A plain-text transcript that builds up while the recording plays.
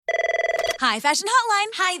Hi, Fashion Hotline.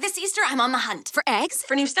 Hi, this Easter I'm on the hunt. For eggs?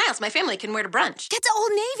 For new styles my family can wear to brunch. Get to Old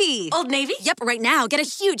Navy. Old Navy? Yep, right now, get a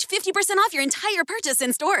huge 50% off your entire purchase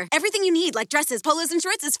in store. Everything you need, like dresses, polos, and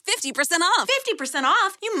shorts, is 50% off. 50%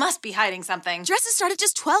 off? You must be hiding something. Dresses start at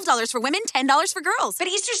just $12 for women, $10 for girls. But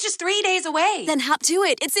Easter's just 3 days away. Then hop to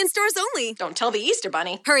it. It's in stores only. Don't tell the Easter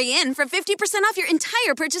Bunny. Hurry in for 50% off your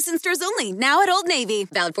entire purchase in stores only. Now at Old Navy.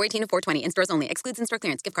 Valid 4/18 to 4/20. In stores only. Excludes in-store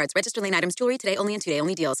clearance. Gift cards. Register lane items. Jewelry today only and 2-day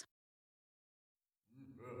only deals.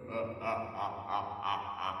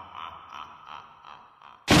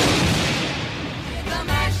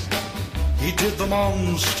 He did the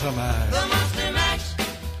monster mash. The monster mash.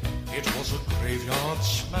 It was a graveyard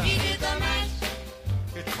smash. He did the mash.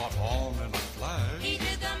 It caught on in a flash. He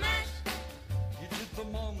did the mash. He did the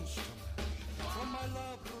monster mash. From my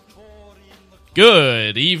laboratory in the...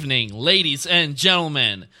 Good evening, ladies and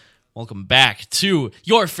gentlemen. Welcome back to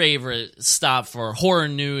your favorite stop for horror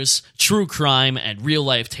news, true crime, and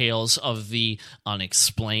real-life tales of the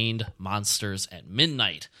unexplained monsters at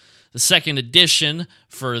midnight. The second edition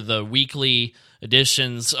for the weekly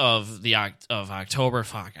editions of October.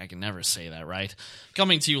 Fuck, I can never say that right.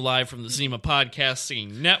 Coming to you live from the Zima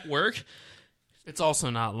Podcasting Network. It's also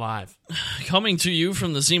not live. Coming to you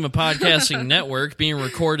from the Zima Podcasting Network, being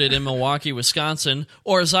recorded in Milwaukee, Wisconsin,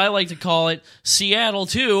 or as I like to call it, Seattle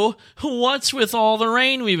too. What's with all the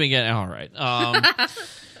rain we've been getting? All right.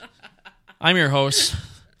 I'm your host,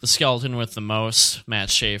 the skeleton with the most, Matt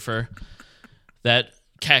Schaefer. That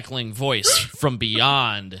cackling voice from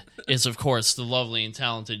beyond is, of course, the lovely and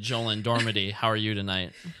talented Jolene Dormady. How are you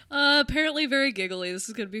tonight? Apparently very giggly. This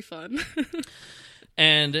is going to be fun.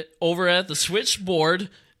 And over at the switchboard,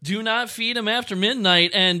 do not feed him after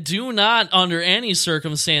midnight, and do not, under any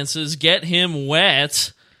circumstances, get him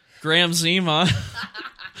wet. Graham Zima.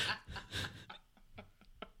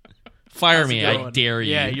 Fire me, I dare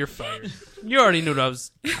you. Yeah, you're fired. You already knew what I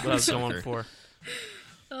was going for.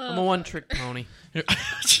 I'm a one-trick pony.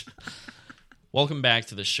 Welcome back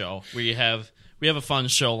to the show. We have a fun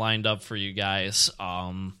show lined up for you guys.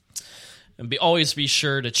 And always be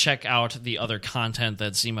sure to check out the other content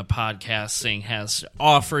that Zima Podcasting has to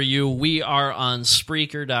offer you. We are on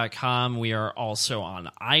Spreaker.com. We are also on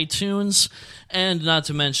iTunes. And not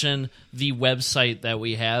to mention the website that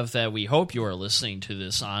we have that we hope you are listening to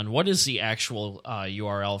this on. What is the actual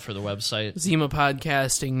URL for the website?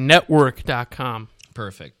 ZimaPodcastingNetwork.com.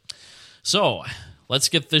 Perfect. So, let's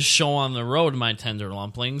get this show on the road, my tender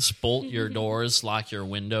lumplings. Bolt your doors, lock your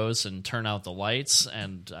windows, and turn out the lights.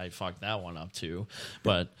 And I fucked that one up, too.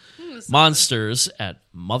 But Monsters at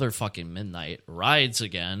Motherfucking Midnight rides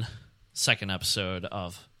again. Second episode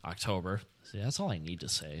of October. See, that's all I need to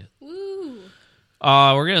say. Woo.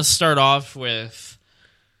 We're going to start off with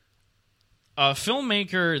a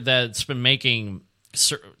filmmaker that's been making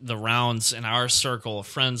the rounds in our circle of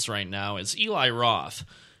friends right now. Is Eli Roth.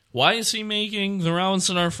 Why is he making the rounds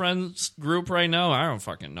in our friends group right now? I don't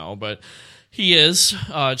fucking know, but he is.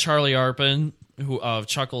 Charlie Arpin, who of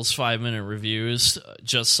Chuckles 5-Minute Reviews,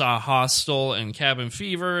 just saw Hostel and Cabin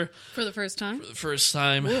Fever. For the first time? For the first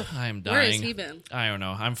time. I am dying. Where has he been? I don't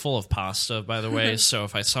know. I'm full of pasta, by the way, so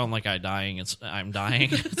if I sound like I'm dying, it's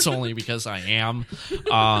only because I am.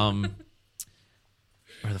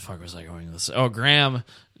 Where the fuck was I going with this? Oh, Graham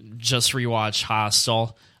just rewatched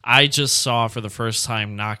Hostel. I just saw for the first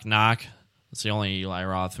time Knock Knock. It's the only Eli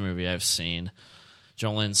Roth movie I've seen.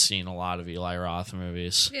 Jolene's seen a lot of Eli Roth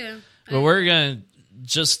movies. Yeah. But we're going to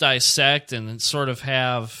just dissect and sort of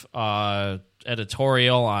have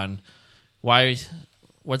editorial on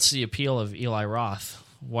what's the appeal of Eli Roth?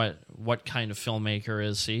 What kind of filmmaker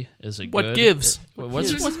is he? Is it What good? gives?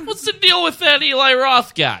 What's the deal with that Eli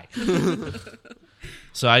Roth guy?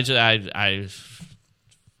 So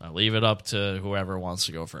I'll leave it up to whoever wants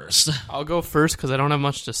to go first. I'll go first because I don't have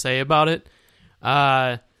much to say about it.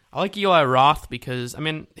 I like Eli Roth because, I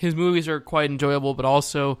mean, his movies are quite enjoyable, but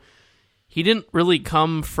also he didn't really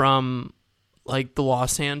come from, like, the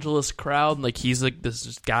Los Angeles crowd. Like, he's, like,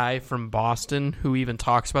 this guy from Boston who even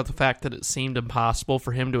talks about the fact that it seemed impossible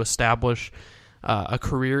for him to establish a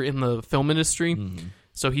career in the film industry. Mm-hmm.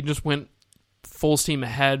 So he just went full steam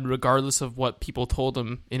ahead regardless of what people told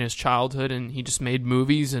him in his childhood, and he just made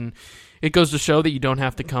movies. And it goes to show that you don't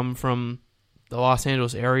have to come from the Los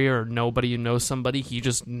Angeles area or nobody who knows somebody. He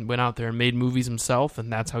just went out there and made movies himself,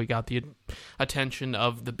 and that's how he got the attention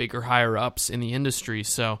of the bigger higher ups in the industry.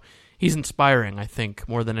 So he's inspiring, I think,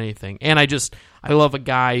 more than anything. And I love a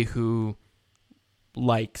guy who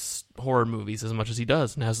likes horror movies as much as he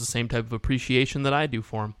does and has the same type of appreciation that I do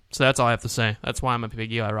for him. So that's all I have to say. That's why I'm a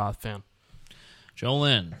big Eli Roth fan.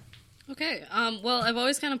 Jolene. Okay. Well, I've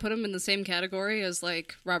always kind of put him in the same category as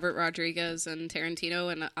like Robert Rodriguez and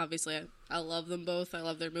Tarantino, and obviously I love them both. I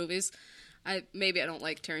love their movies. Maybe I don't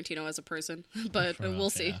like Tarantino as a person, but we'll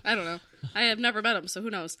see. yeah. I don't know. I have never met him, so who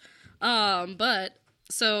knows? But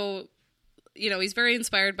so he's very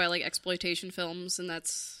inspired by like exploitation films, and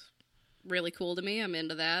that's really cool to me. I'm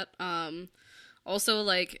into that. Also,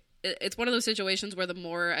 like it's one of those situations where the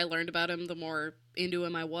more I learned about him, the more into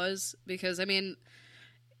him I was, because I mean,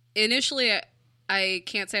 initially I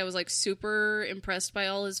can't say I was like super impressed by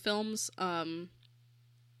all his films.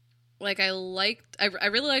 Like I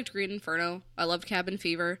really liked Green Inferno. I loved Cabin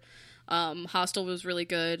Fever. Hostel was really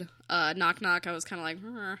good. Knock Knock, I was kind of like,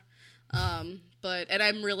 and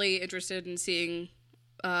I'm really interested in seeing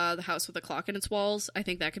The House with a Clock in Its Walls. I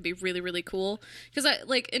think that could be really, really cool. Because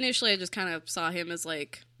initially I just kind of saw him as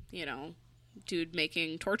like, dude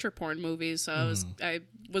making torture porn movies. So I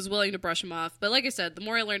was willing to brush him off. But like I said, the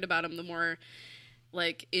more I learned about him, the more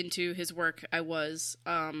like into his work I was.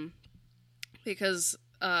 Because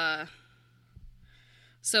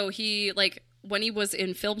so he like when he was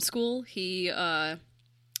in film school, he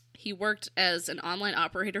worked as an online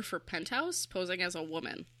operator for Penthouse, posing as a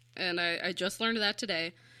woman. And I just learned that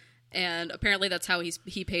today. And apparently that's how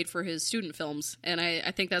he paid for his student films. And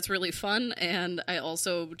I think that's really fun. And I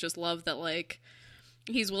also just love that, like,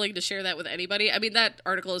 he's willing to share that with anybody. I mean, that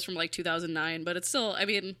article is from, like, 2009, but it's still, I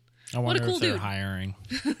mean, I wonder what a cool if they're dude. hiring.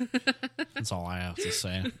 That's all I have to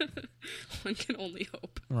say. One can only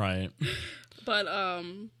hope. Right. But,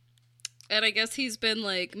 and I guess he's been,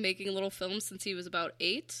 like, making little films since he was about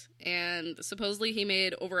 8. And supposedly he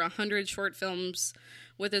made over 100 short films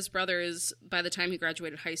with his brothers by the time he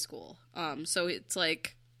graduated high school. So it's,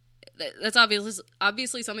 like, that's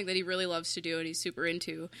obviously something that he really loves to do and he's super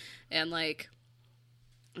into. And, like,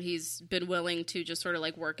 he's been willing to just sort of,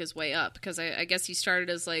 like, work his way up. Because I guess he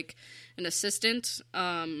started as, like, an assistant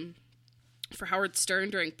for Howard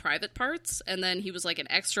Stern during Private Parts. And then he was, like,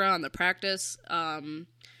 an extra on The Practice.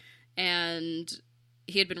 And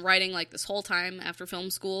he had been writing like this whole time after film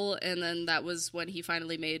school, and then that was when he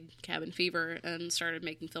finally made Cabin Fever and started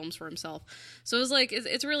making films for himself. So it was like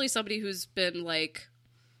it's really somebody who's been like,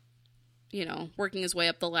 working his way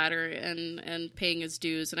up the ladder and paying his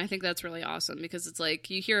dues, and I think that's really awesome because it's like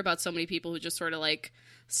you hear about so many people who just sort of like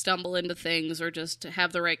stumble into things or just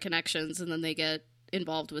have the right connections and then they get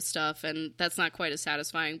involved with stuff, and that's not quite as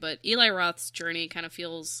satisfying. But Eli Roth's journey kind of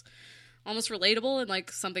feels almost relatable and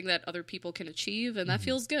like something that other people can achieve, and that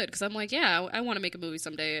feels good because I'm like, yeah, I want to make a movie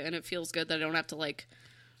someday, and it feels good that I don't have to like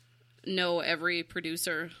know every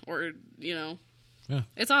producer or Yeah.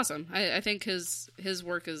 It's awesome. I think his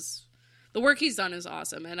work is the work he's done is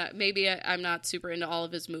awesome, and I'm not super into all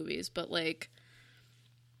of his movies, but like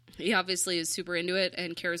he obviously is super into it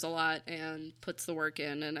and cares a lot and puts the work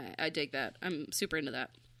in, and I dig that. I'm super into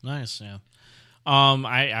that. Nice, yeah.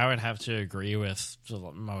 I would have to agree with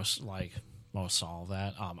most all of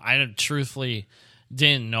that. I truthfully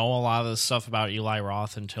didn't know a lot of the stuff about Eli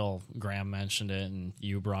Roth until Graham mentioned it and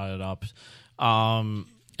you brought it up. And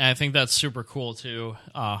I think that's super cool too.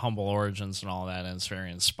 Humble origins and all that, and it's very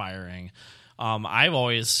inspiring. I've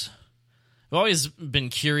always been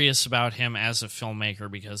curious about him as a filmmaker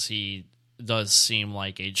because he does seem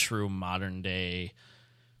like a true modern day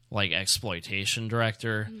like exploitation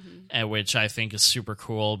director, and which I think is super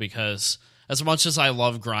cool because as much as I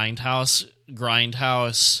love Grindhouse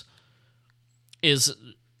is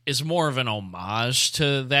more of an homage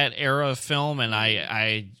to that era of film, and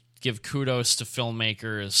I give kudos to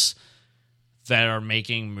filmmakers that are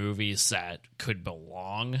making movies that could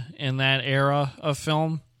belong in that era of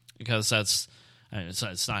film because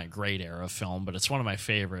it's not a great era of film, but it's one of my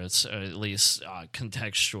favorites, at least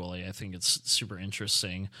contextually. I think it's super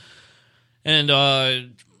interesting. And I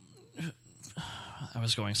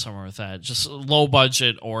was going somewhere with that. Just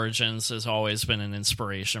low-budget origins has always been an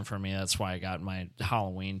inspiration for me. That's why I got my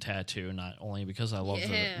Halloween tattoo, not only because I love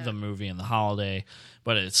the movie and the holiday,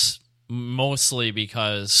 but it's mostly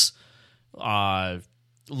because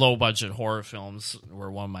low-budget horror films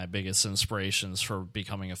were one of my biggest inspirations for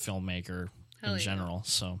becoming a filmmaker in general.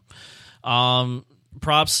 So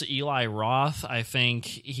props to Eli Roth. I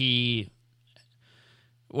think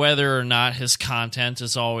whether or not his content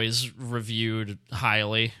is always reviewed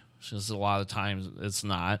highly, because a lot of times it's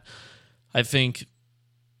not, I think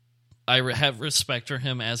I have respect for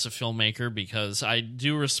him as a filmmaker because I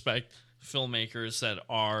do respect filmmakers that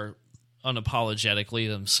are unapologetically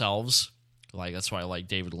themselves. Like that's why I like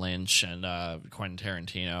David Lynch and Quentin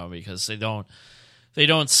Tarantino, because they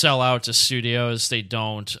don't sell out to studios. They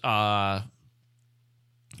don't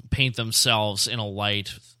paint themselves in a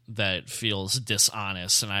light that feels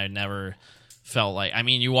dishonest, and I never felt like. I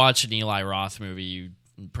mean, you watch an Eli Roth movie, you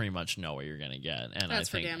pretty much know what you're going to get, and That's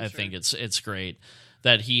for damn I sure. think it's great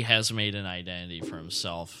that he has made an identity for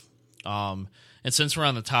himself. And since we're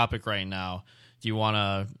on the topic right now, do you want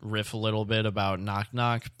to riff a little bit about Knock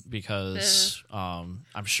Knock? Because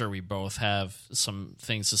I'm sure we both have some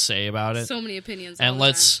things to say about it. So many opinions. all And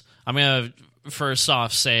the I'm going to first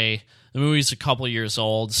off say the movie's a couple years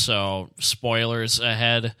old, so spoilers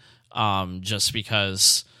ahead, just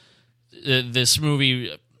because this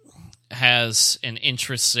movie has an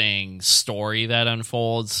interesting story that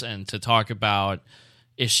unfolds, and to talk about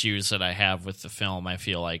issues that I have with the film, I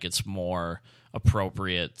feel like it's more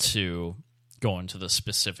appropriate to go into the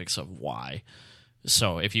specifics of why.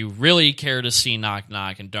 So if you really care to see Knock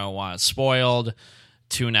Knock and don't want it spoiled,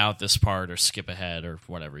 tune out this part or skip ahead or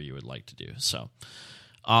whatever you would like to do. So,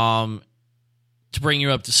 to bring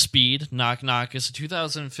you up to speed, Knock Knock is a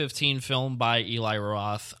 2015 film by Eli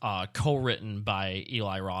Roth, co-written by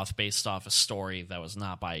Eli Roth, based off a story that was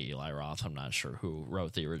not by Eli Roth. I'm not sure who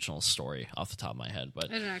wrote the original story off the top of my head,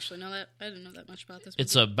 but I didn't actually know that. I didn't know that much about this.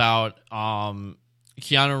 it's movie. about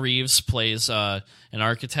Keanu Reeves plays an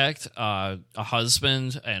architect, a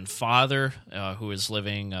husband and father who is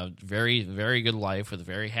living a very, very good life with a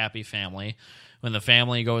very happy family. When the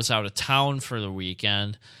family goes out of town for the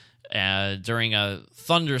weekend, during a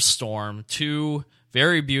thunderstorm, two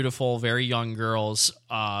very beautiful, very young girls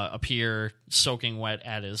appear soaking wet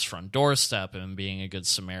at his front doorstep, and being a good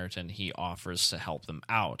Samaritan, he offers to help them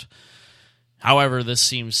out. However, this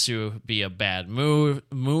seems to be a bad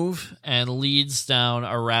move and leads down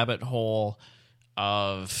a rabbit hole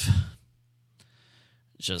of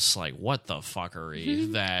just like, what the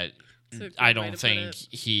fuckery that It's a good I way don't to put think it.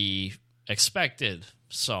 he expected.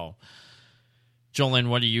 So, Jolene,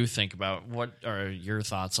 what do you think about, what are your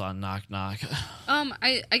thoughts on Knock Knock?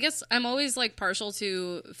 I guess I'm always like partial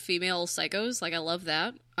to female psychos. Like I love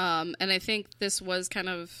that. And I think this was kind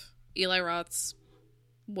of Eli Roth's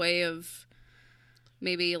way of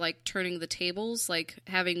maybe like turning the tables, like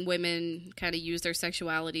having women kind of use their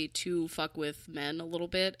sexuality to fuck with men a little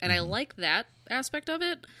bit. And I like that aspect of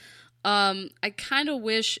it. I kind of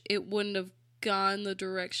wish it wouldn't have gone the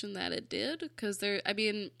direction that it did, because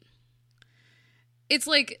it's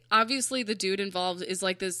like, obviously the dude involved is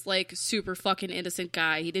like this like super fucking innocent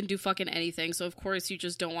guy. He didn't do fucking anything, so of course you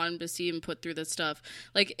just don't want him to see him put through this stuff.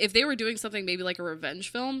 Like if they were doing something maybe like a revenge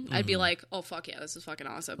film, I'd be like, oh fuck yeah, this is fucking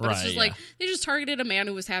awesome. But it's Right, just yeah. like they just targeted a man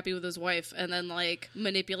who was happy with his wife and then like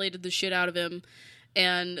manipulated the shit out of him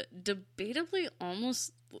and debatably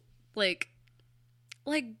almost like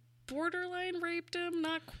borderline raped him,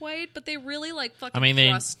 not quite, but they really like fucking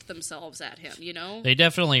thrust themselves at him, you know? They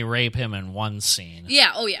definitely rape him in one scene.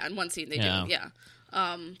 Yeah, oh yeah, in one scene they Yeah. do, yeah.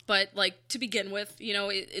 But like to begin with, you know,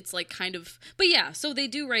 it's like kind of, but yeah, so they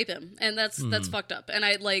do rape him, and that's fucked up. And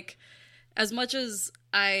I like, as much as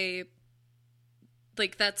I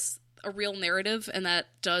like, that's a real narrative, and that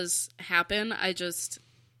does happen. I just,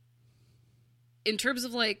 in terms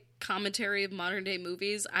of like commentary of modern day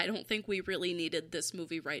movies, I don't think we really needed this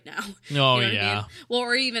movie right now. Oh, You know what I yeah. mean? Well,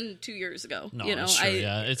 or even 2 years ago. No, you know, it's true,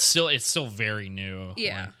 yeah. It's still very new.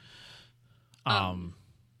 Yeah. I'm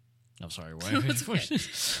sorry, what?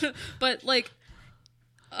 It's okay. But like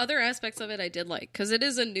other aspects of it I did like, because it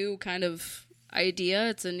is a new kind of idea.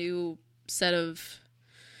 It's a new set of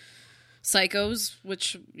psychos,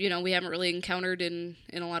 which, you know, we haven't really encountered in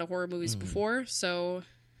a lot of horror movies before. So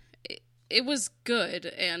it was good,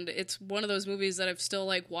 and it's one of those movies that I've still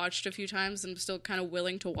like watched a few times and I'm still kind of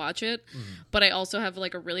willing to watch it. But I also have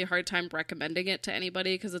like a really hard time recommending it to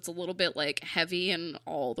anybody because it's a little bit like heavy in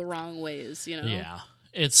all the wrong ways, you know?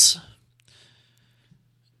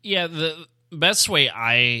 Yeah, the best way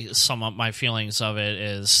I sum up my feelings of it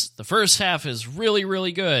is the first half is really,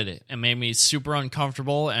 really good and made me super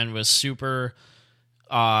uncomfortable and was super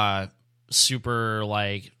like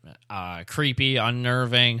creepy,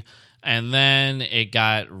 unnerving. And then it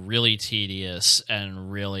got really tedious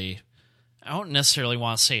and really, I don't necessarily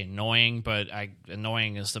want to say annoying, but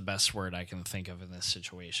annoying is the best word I can think of in this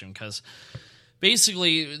situation. Because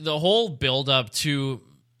basically the whole build up to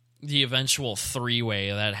the eventual three-way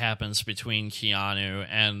that happens between Keanu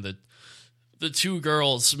and the two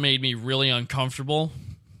girls made me really uncomfortable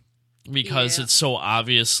because Yeah. it's so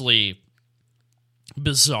obviously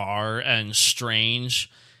bizarre and strange.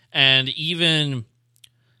 And even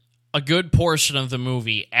a good portion of the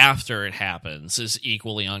movie after it happens is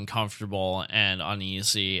equally uncomfortable and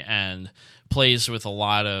uneasy and plays with a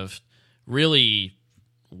lot of really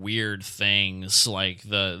weird things, like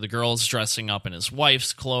the girl's dressing up in his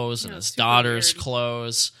wife's clothes and Yeah, his super daughter's weird.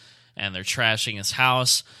 clothes, and they're trashing his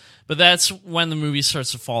house. But that's when the movie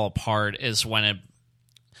starts to fall apart, is when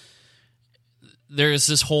there's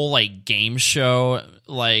this whole like game show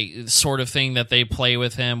like sort of thing that they play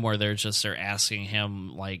with him, where they're asking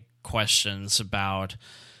him like questions about,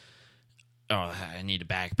 oh, I need to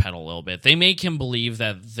backpedal a little bit. They make him believe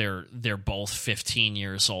that they're both 15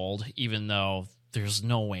 years old, even though there's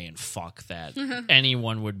no way in fuck that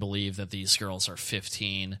anyone would believe that these girls are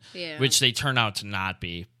 15, which they turn out to not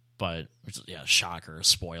be. But yeah, shocker,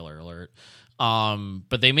 spoiler alert.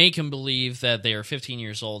 But they make him believe that they are 15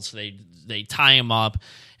 years old, so they tie him up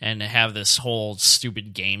and have this whole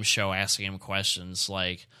stupid game show asking him questions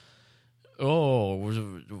like,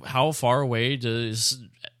 oh, how far away does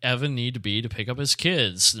Evan need to be to pick up his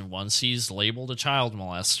kids once he's labeled a child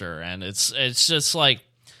molester? And it's just like,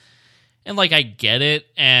 and like I get it,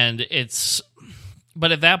 and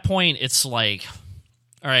but at that point it's like,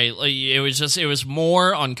 all right, like, it was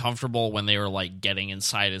more uncomfortable when they were like getting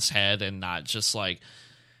inside his head and not just like,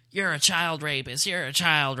 you're a child rapist,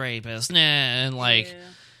 nah, and like. Yeah.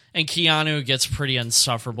 And Keanu gets pretty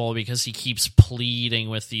insufferable because he keeps pleading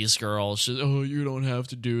with these girls. Just, oh, you don't have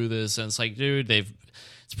to do this. And it's like, dude,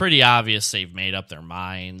 it's pretty obvious they've made up their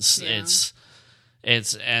minds. Yeah.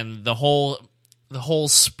 And the whole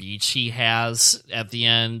speech he has at the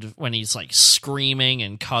end when he's like screaming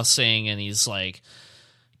and cussing and he's like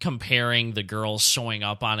comparing the girls showing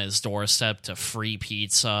up on his doorstep to free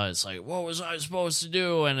pizza. It's like, what was I supposed to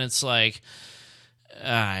do? And it's like,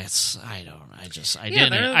 I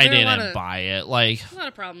didn't buy it. Like a lot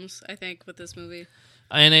of problems, I think, with this movie.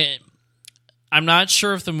 And I'm not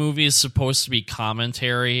sure if the movie is supposed to be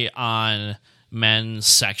commentary on men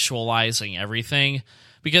sexualizing everything,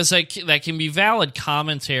 because that can be valid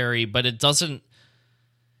commentary, but it doesn't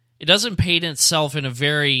paint itself in a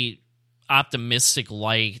very optimistic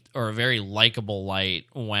light or a very likable light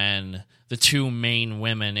when the two main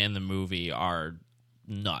women in the movie are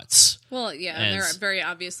nuts. Well, yeah, and they're very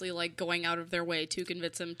obviously like going out of their way to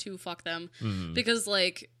convince him to fuck them, because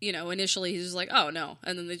like, you know, initially he's just like, oh no,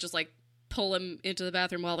 and then they just like pull him into the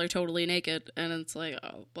bathroom while they're totally naked, and it's like,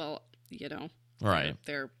 oh well, you know, right?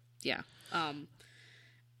 They're yeah,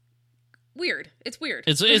 weird. It's weird.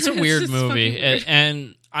 It's a weird movie, weird.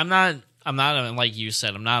 And I'm not like you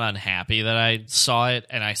said, I'm not unhappy that I saw it,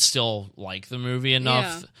 and I still like the movie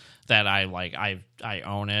enough. Yeah. That I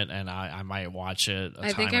own it, and I might watch it.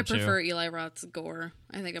 I think I prefer Eli Roth's gore.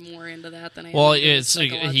 I think I'm more into that than I. Well,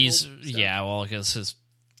 because his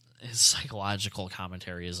psychological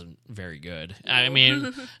commentary isn't very good. No. I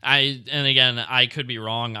mean, I could be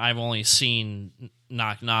wrong. I've only seen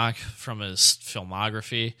Knock Knock from his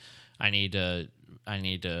filmography. I need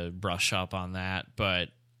to brush up on that, but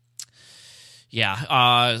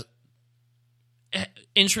yeah,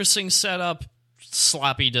 interesting setup.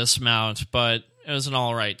 Sloppy dismount, but it was an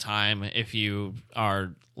all right time if you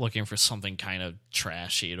are looking for something kind of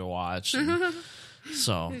trashy to watch.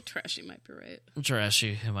 So trashy might be right.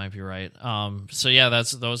 Trashy, it might be right. So yeah,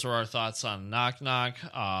 those were our thoughts on Knock Knock.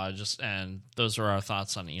 And those were our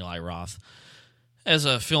thoughts on Eli Roth as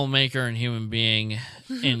a filmmaker and human being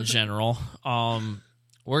in general.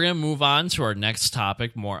 We're going to move on to our next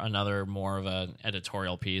topic, more of an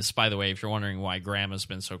editorial piece. By the way, if you're wondering why Graham has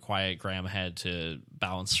been so quiet, Graham had to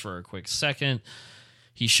bounce for a quick second.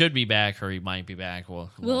 He should be back, or he might be back.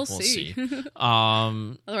 We'll see.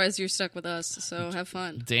 Otherwise, you're stuck with us, so have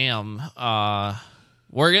fun. Damn.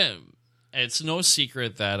 It's no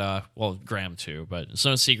secret that, Graham too, but it's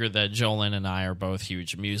no secret that Jolyn and I are both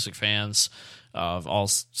huge music fans of all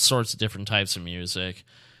sorts of different types of music.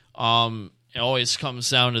 It always comes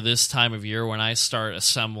down to this time of year when I start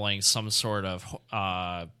assembling some sort of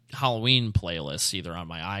Halloween playlist, either on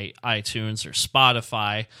my iTunes or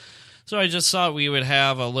Spotify. So I just thought we would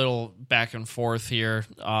have a little back and forth here,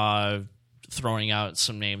 throwing out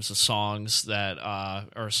some names of songs that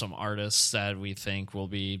or some artists that we think will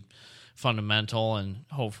be fundamental, and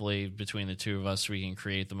hopefully between the two of us we can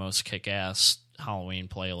create the most kick-ass Halloween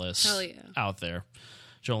playlist out there.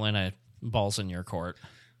 Jolene, balls in your court.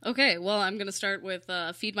 Okay, well, I'm going to start with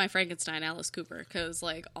Feed My Frankenstein, Alice Cooper, because,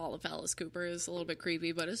 like, all of Alice Cooper is a little bit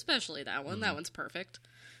creepy, but especially that one. That one's perfect.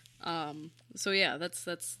 So, yeah, that's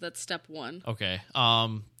step one. Okay.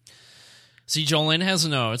 See, Jolene has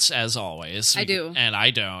notes, as always. I do. And I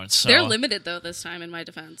don't, so... They're limited, though, this time, in my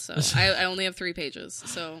defense, so I only have 3 pages,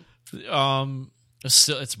 so...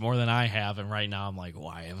 Still, it's more than I have, and right now I'm like,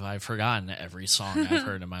 why have I forgotten every song I've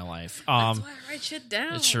heard in my life? That's why I write shit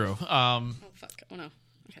down. It's true. Oh, fuck. Oh, no.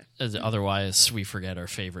 Otherwise, we forget our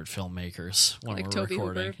favorite filmmakers when Like we're Toby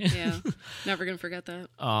recording. Hooper. Yeah. Never gonna forget that.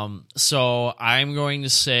 So I'm going to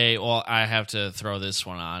say, well, I have to throw this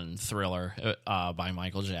one on Thriller by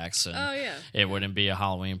Michael Jackson. Oh, yeah. It wouldn't be a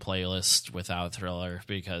Halloween playlist without Thriller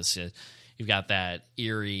because you've got that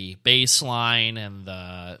eerie bass line and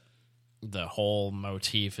the whole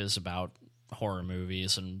motif is about horror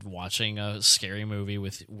movies and watching a scary movie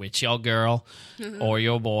with Witch Yell Girl or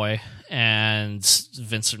Yo Boy, and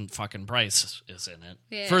Vincent fucking Price is in it.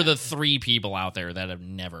 Yeah. For the 3 people out there that have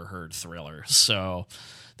never heard Thriller. So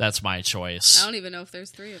that's my choice. I don't even know if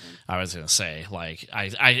there's 3 of them. I was going to say, like,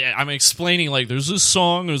 I'm explaining, like, there's this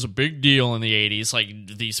song, it was a big deal in the 80s. Like,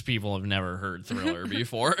 these people have never heard Thriller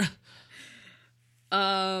before.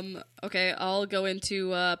 Okay, I'll go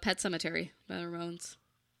into Pet Cemetery by the Ramones.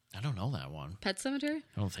 I don't know that one. Pet Cemetery?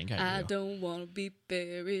 I don't think I do. I don't want to be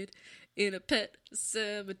buried in a pet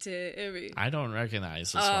cemetery. I don't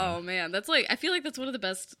recognize this Oh one. man, that's like, I feel like that's one of the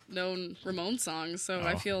best known Ramones songs. So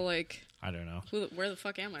I feel like, I don't know. where the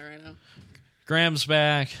fuck am I right now? Graham's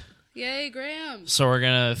back. Yay, Graham! So we're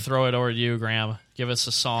going to throw it over to you, Graham. Give us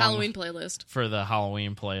a song Halloween playlist. for the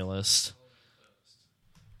Halloween playlist.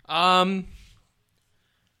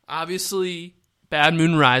 Obviously, Bad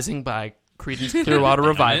Moon Rising by Creedence Clearwater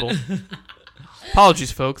Revival.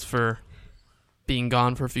 Apologies, folks, for being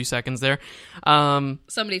gone for a few seconds there.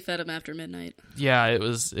 Somebody fed him after midnight. Yeah, it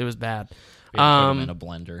was bad. We had to put them in a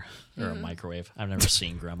blender or a microwave. I've never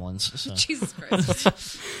seen Gremlins. So. Jesus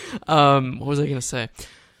Christ. What was I going to say?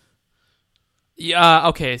 Yeah,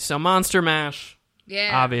 okay, so Monster Mash, Yeah.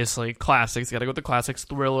 obviously, classics. Got to go with the classics.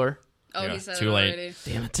 Thriller. Oh, Yeah, he said too it late. already.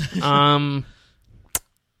 Damn it.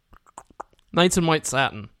 Knights in White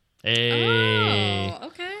Satin. Hey. Oh,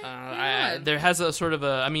 okay. There has a sort of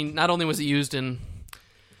a. I mean, not only was it used in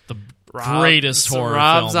The greatest horror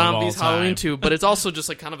Rob film Zombie's of all time. Halloween 2, but it's also just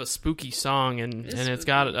like kind of a spooky song, and It is it's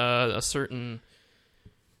got a certain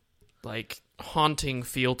like haunting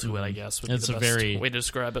feel to it. I guess would be It's the a best very- way to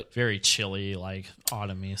describe it. Very chilly, like,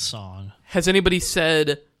 autumny song. Has anybody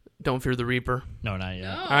said "Don't Fear the Reaper"? No, not yet.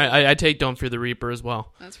 No. All right, I take "Don't Fear the Reaper" as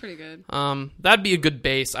well. That's pretty good. That'd be a good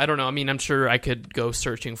base. I don't know. I mean, I'm sure I could go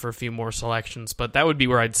searching for a few more selections, but that would be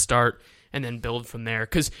where I'd start and then build from there.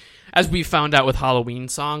 Because as we found out with Halloween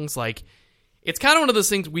songs, like, it's kind of one of those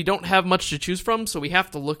things we don't have much to choose from, so we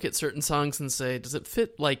have to look at certain songs and say, does it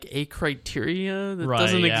fit like a criteria that Right,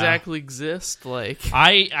 doesn't yeah. exactly exist? Like,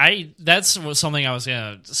 That's something I was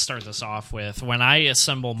gonna start this off with. When I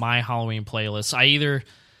assemble my Halloween playlist, I'm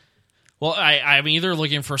either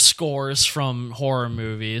looking for scores from horror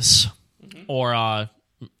movies, or I'm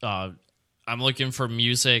looking for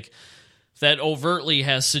music that overtly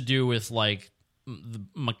has to do with like the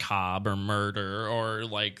macabre or murder or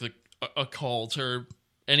like the occult or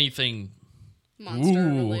anything. Monster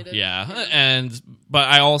related. Yeah. But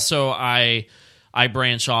I also I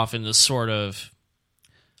branch off into sort of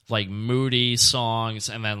like moody songs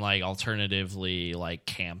and then like alternatively like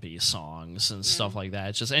campy songs and stuff like that.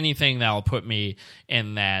 It's just anything that'll put me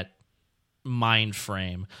in that mind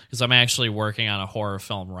frame, because I'm actually working on a horror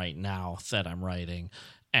film right now that I'm writing,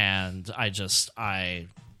 and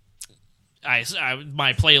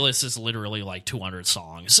my playlist is literally like 200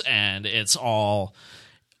 songs, and it's all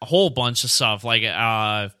a whole bunch of stuff. Like,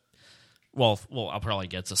 well, I'll probably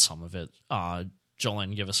get to some of it.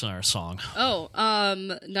 Jolene, give us another song. Oh,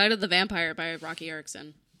 Night of the Vampire by Rocky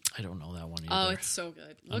Erickson. I don't know that one either. Oh, it's so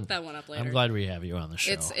good. Look that one up later. I'm glad we have you on the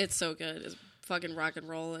show. It's so good. It's fucking rock and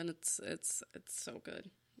roll, and it's so good.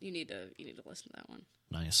 You need to listen to that one.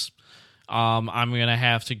 Nice. I'm gonna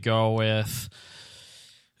have to go with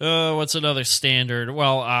what's another standard?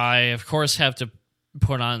 Well, I of course have to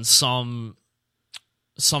put on some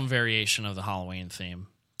variation of the Halloween theme.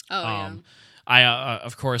 Oh yeah.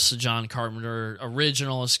 Of course, the John Carpenter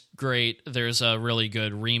original is great. There's a really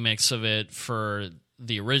good remix of it for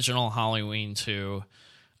the original Halloween 2.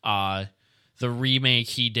 The remake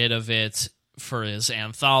he did of it for his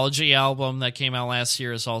anthology album that came out last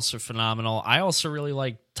year is also phenomenal. I also really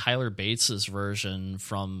like Tyler Bates's version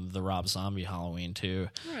from the Rob Zombie Halloween 2,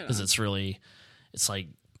 because it's like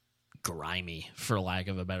grimy, for lack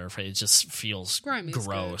of a better phrase. It just feels Grimy is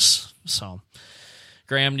gross. So,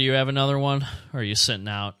 Graham, do you have another one? Or are you sitting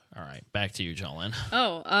out? All right, back to you, Jolene.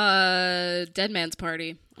 Oh, Dead Man's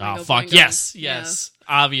Party. Oh, Oingo fuck. Boingo. Yes, Yeah.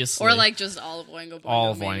 obviously. Or like just all of Oingo Boingo.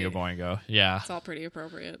 all of maybe. Oingo Boingo. Yeah. It's all pretty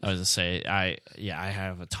appropriate. I was going to say, I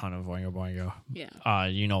have a ton of Oingo Boingo. Yeah.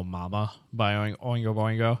 You know Mama by Oingo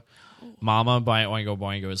Boingo? Mama by Oingo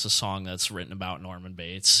Boingo is a song that's written about Norman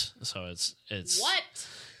Bates. So it's What?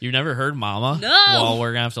 You never heard Mama? No. Well,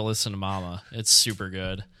 we're going to have to listen to Mama. It's super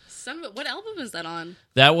good. What album is that on?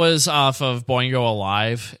 That was off of Boingo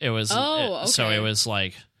Alive. It was so okay. it was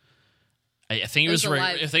like I think it was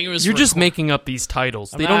alive. I think it was You're just reco- making up these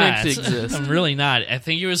titles. They I'm don't not. actually exist. I'm really not. I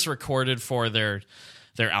think it was recorded for their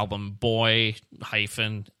album Boy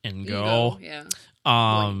and Go. Yeah.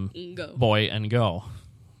 Go. Boy and Go.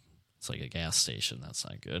 It's like a gas station. That's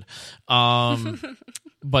not good.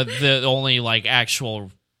 But the only like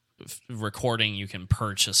actual recording you can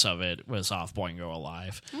purchase of it was off Boingo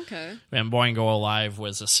Alive. Okay. And Boingo Alive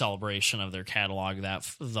was a celebration of their catalog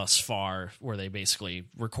thus far, where they basically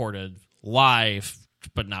recorded live,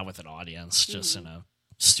 but not with an audience, just in a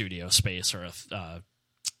studio space or a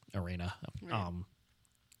arena. Right.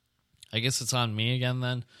 I guess it's on me again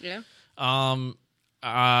then. Yeah.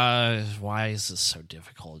 Why is this so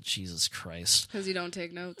difficult? Jesus Christ. Because you don't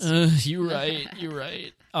take notes. You're right. You're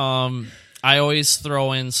right. I always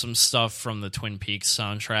throw in some stuff from the Twin Peaks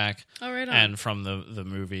soundtrack. Oh, right on. And from the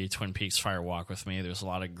movie Twin Peaks Fire Walk with Me. There's a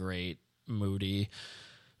lot of great moody.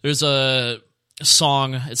 There's a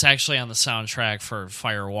song, it's actually on the soundtrack for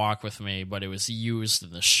Fire Walk with Me, but it was used in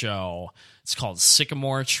the show. It's called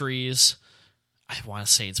Sycamore Trees. I want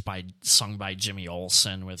to say it's sung by Jimmy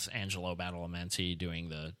Olsen with Angelo Badalamenti doing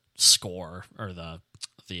the score or the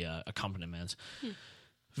accompaniment.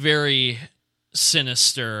 Very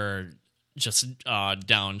sinister, just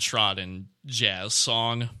downtrodden jazz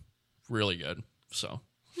song. Really good. So,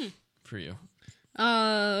 for you.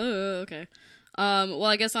 Okay. Well,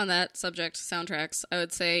 I guess on that subject, soundtracks, I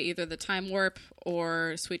would say either the Time Warp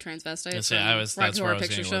or Sweet Transvestite. That's from Rocky where I was Horror going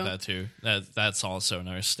Picture with Show. that too. That's also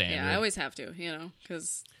another standard. Yeah, I always have to,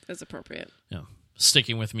 because it's appropriate.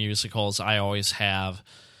 Sticking with musicals, I always have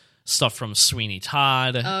stuff from Sweeney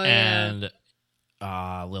Todd and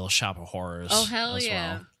Little Shop of Horrors. Oh, hell as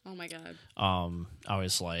yeah. well. Oh, my God. I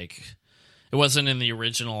was like, it wasn't in the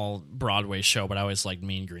original Broadway show, but I always liked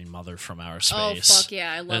Mean Green Mother from Outer Space. Oh, fuck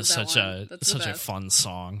yeah. I love It's that such one. That's such the a best. fun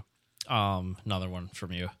song. Another one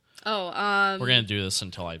from you. Oh, We're going to do this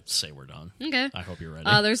until I say we're done. okay. I hope you're ready.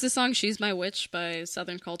 There's this song, She's My Witch by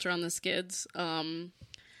Southern Culture on the Skids.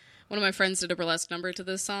 One of my friends did a burlesque number to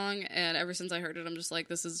this song, and ever since I heard it, I'm just like,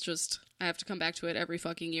 I have to come back to it every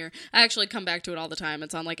fucking year. I actually come back to it all the time.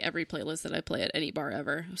 It's on, like, every playlist that I play at any bar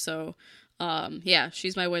ever. So, yeah,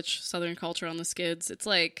 She's My Witch, Southern Culture on the Skids. It's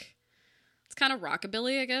like, it's kind of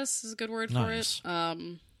rockabilly, I guess, is a good word for it.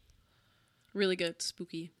 Really good,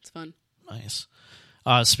 spooky, it's fun. Nice.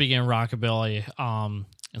 Speaking of rockabilly, and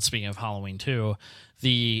speaking of Halloween too,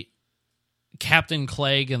 the Captain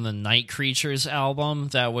Clegg and the Night Creatures album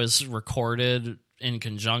that was recorded in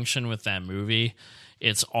conjunction with that movie,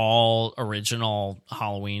 it's all original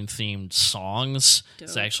Halloween themed songs. Dope.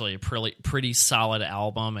 It's actually a pretty solid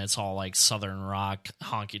album. It's all like southern rock,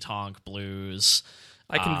 honky tonk blues,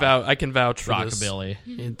 I can vouch for rockabilly.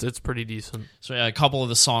 It's pretty decent. So a couple of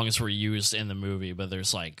the songs were used in the movie, but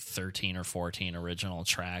there's like 13 or 14 original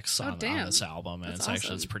tracks on this album, and That's it's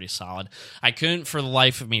awesome. pretty solid. I couldn't for the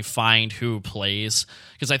life of me find who plays,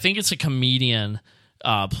 because I think it's a comedian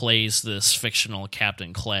plays this fictional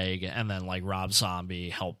Captain Clegg, and then like Rob Zombie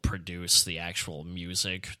helped produce the actual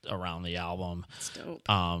music around the album. It's dope.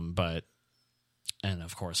 And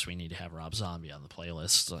of course, we need to have Rob Zombie on the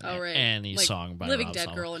playlist. Oh, right. Any Like song by Living Rob Dead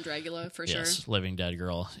Zombie. Girl and Dragula, for Yes, sure. Living Dead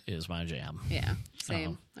Girl is my jam. Yeah,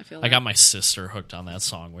 same. I feel I like got my sister hooked on that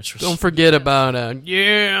song, which was Don't forget about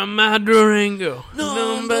my Durango,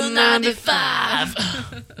 number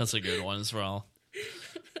 95. that's a good one as well.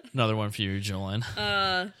 Another one for you,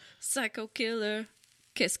 Jolene. Psycho Killer,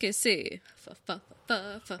 Qu'est-ce que c'est?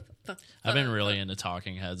 I've been really into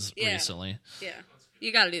Talking Heads Yeah. recently. Yeah,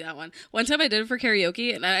 you got to do that one. One time I did it for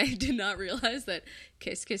karaoke, and I did not realize that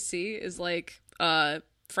Qu'est-ce que c'est is like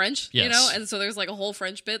French, Yes. And so there's like a whole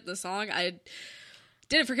French bit in the song. I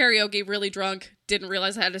did it for karaoke, really drunk, didn't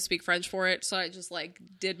realize I had to speak French for it, so I just like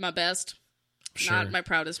did my best. Sure. Not my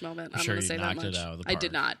proudest moment. I'm Sure going to you say that knocked it much. out of the I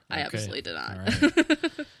did park. not. I Okay. absolutely did not.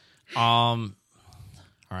 All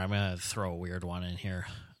right, I'm going to throw a weird one in here.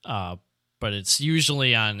 But it's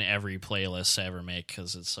usually on every playlist I ever make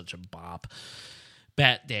because it's such a bop.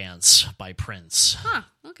 Bat Dance by Prince. Huh,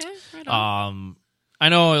 okay, right on. I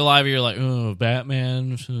know a lot of you are like, oh,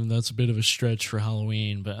 Batman, that's a bit of a stretch for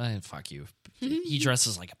Halloween, but fuck you. He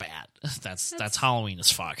dresses like a bat. That's Halloween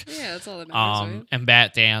as fuck. Yeah, that's all that matters, right? And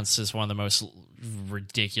Bat Dance is one of the most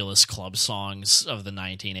ridiculous club songs of the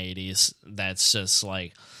 1980s. That's just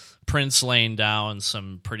like Prince laying down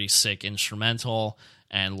some pretty sick instrumental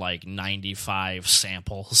and like 95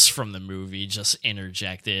 samples from the movie just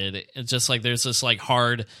interjected. It's just like there's this like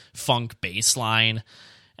hard funk bass line,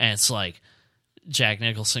 and it's like Jack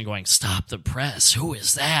Nicholson going, "Stop the press. Who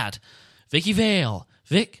is that? Vicky Vale.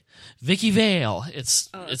 Vicky Vale. It's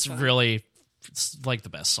fun. really it's like the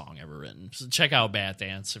best song ever written. So check out Bad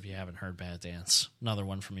Dance if you haven't heard Bad Dance. Another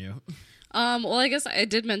one from you. Well, I guess I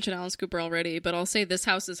did mention Alice Cooper already, but I'll say This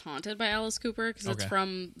House is Haunted by Alice Cooper because it's Okay.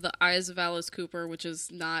 from The Eyes of Alice Cooper, which is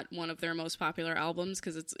not one of their most popular albums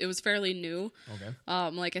because it was fairly new. Okay.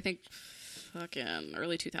 Like I think fucking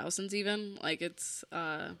early 2000s even. Like it's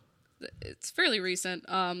fairly recent.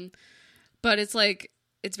 But it's like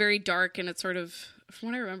it's very dark and it's sort of from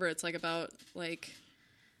what I remember it's like about like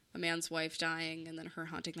a man's wife dying and then her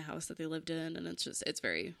haunting the house that they lived in and it's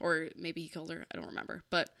very or maybe he killed her, I don't remember.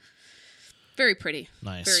 But very pretty.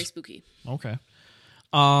 Nice. Very spooky. Okay.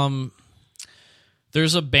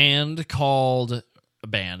 There's a band called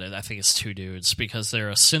I think it's two dudes because they're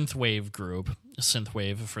a synthwave group.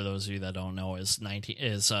 Synthwave, for those of you that don't know, is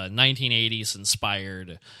 1980s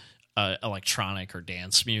inspired electronic or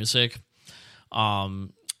dance music.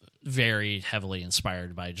 Very heavily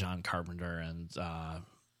inspired by John Carpenter and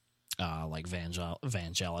like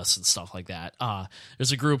Vangelis and stuff like that.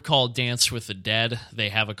 There's a group called Dance with the Dead. They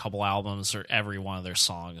have a couple albums, or every one of their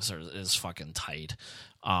songs is fucking tight.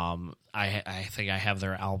 I think I have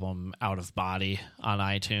their album Out of Body on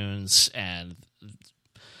iTunes, and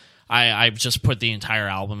I just put the entire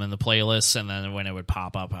album in the playlist, and then when it would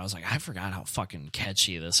pop up, I was like, I forgot how fucking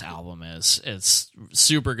catchy this album is. It's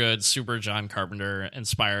super good, super John Carpenter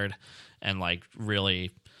inspired, and like really...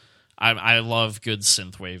 I love good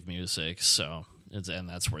synthwave music, so and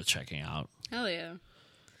that's worth checking out. Hell yeah.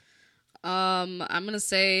 I'm gonna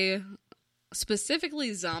say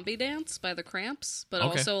specifically Zombie Dance by the Cramps, but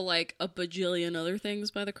Okay. also like a bajillion other things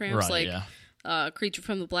by the Cramps, Right, like yeah. Creature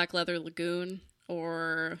from the Black Leather Lagoon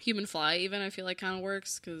or Human Fly. Even I feel like kind of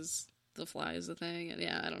works because the fly is a thing, and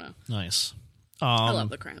yeah, I don't know. Nice. I love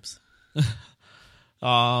the Cramps.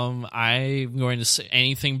 I'm going to say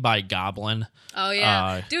anything by Goblin. Oh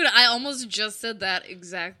yeah, dude, I almost just said that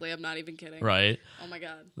exactly. I'm not even kidding. Right. Oh my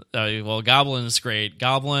god. Well, Goblin is great.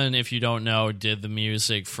 Goblin, if you don't know, did the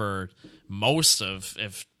music for most of,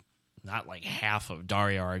 if not like half of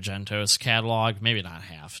Dario Argento's catalog. Maybe not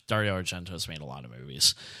half. Dario Argento's made a lot of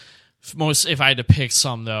movies. If I had to pick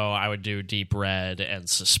some, though, I would do Deep Red and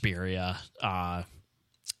Suspiria.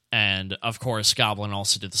 And, of course, Goblin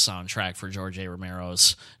also did the soundtrack for George A.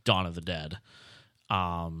 Romero's Dawn of the Dead,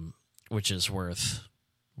 which is worth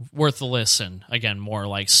the listen. Again, more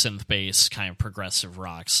like synth-based, kind of progressive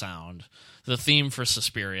rock sound. The theme for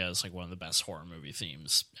Suspiria is like one of the best horror movie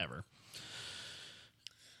themes ever.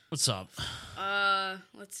 What's up?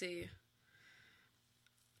 Let's see.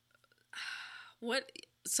 What?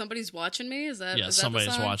 Somebody's Watching Me? Is that? Yeah, is that Somebody's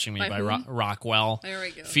the song? Watching Me by whom? Rockwell. There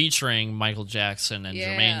we go. Featuring Michael Jackson and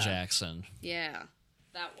Yeah. Jermaine Jackson. Yeah,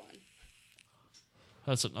 that one.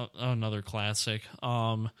 That's another classic.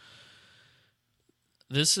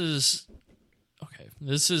 This is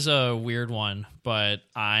a weird one, but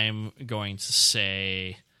I'm going to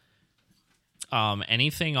say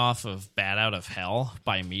anything off of Bat Out of Hell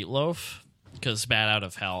by Meatloaf, because Bat Out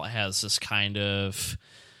of Hell has this kind of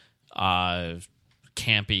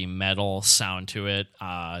campy metal sound to it.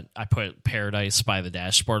 I put Paradise by the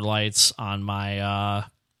Dashboard Lights on my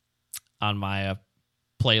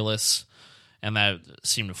playlist, and that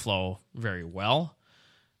seemed to flow very well.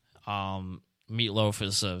 Meatloaf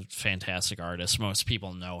is a fantastic artist. Most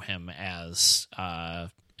people know him as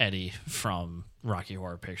Eddie from Rocky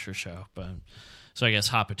Horror Picture Show, but so I guess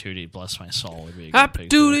Hopatootie, Bless My Soul would be a good pick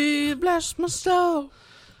there. Hopatootie, bless my soul.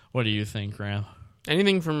 What do you think, Graham?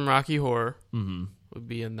 Anything from Rocky Horror would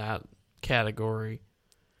be in that category.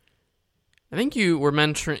 I think you were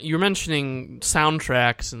mentioning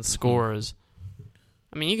soundtracks and scores.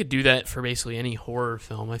 I mean, you could do that for basically any horror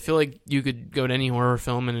film. I feel like you could go to any horror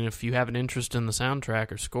film, and if you have an interest in the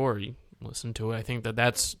soundtrack or score, you listen to it. I think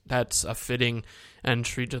that's a fitting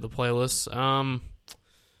entry to the playlist.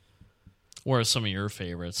 What are some of your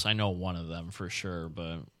favorites? I know one of them for sure,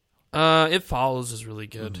 but It Follows is really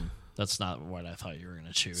good. that's not what I thought you were going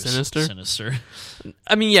to choose. Sinister?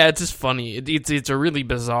 I mean, yeah, it's just funny. It's a really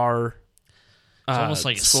bizarre. It's almost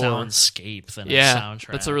like score. a soundscape than a Yeah,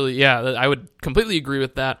 soundtrack. that's a really I would completely agree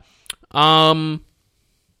with that. What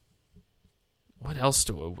else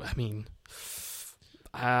I mean?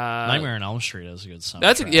 Nightmare on Elm Street is a good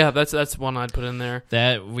soundtrack. That's one I'd put in there.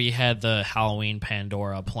 That we had the Halloween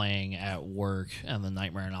Pandora playing at work, and the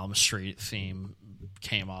Nightmare on Elm Street theme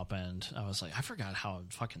came up, and I was like, I forgot how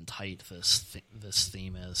fucking tight this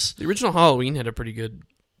theme is. The original Halloween had a pretty good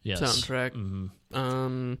Yes. soundtrack.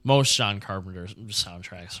 Most John Carpenter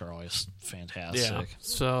soundtracks are always fantastic.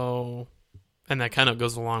 Yeah. And that kind of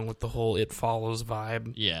goes along with the whole It Follows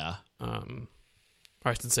vibe. Yeah.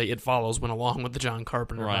 or I should say, It Follows went along with the John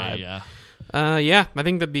Carpenter Right, vibe. yeah. Yeah, I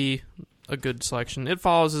think that'd be a good selection. It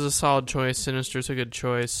Follows is a solid choice. Sinister's a good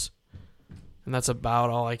choice. And that's about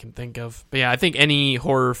all I can think of. But yeah, I think any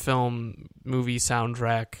horror film movie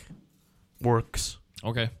soundtrack works.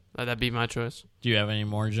 Okay. That'd be my choice. Do you have any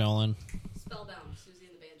more, Jolyn? Spellbound, Susie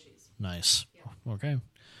and the Banshees. Nice. Okay.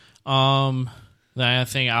 Then I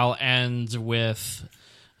think I'll end with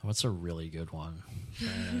what's a really good one.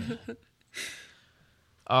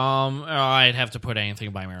 I'd have to put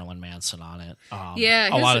anything by Marilyn Manson on it.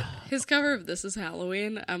 His cover of This Is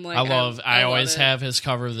Halloween. I'm like, I always love it. have his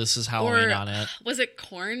cover of This Is Halloween Or on it. was it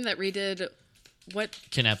Korn that redid what?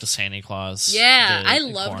 Kidnap the Santa Claus. Yeah, the I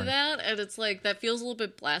loved Korn. that, and it's like that feels a little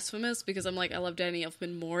bit blasphemous because I'm like I love Danny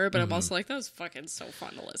Elfman more, but I'm also like that was fucking so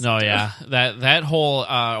fun to listen. No, to. yeah, that whole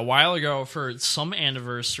a while ago for some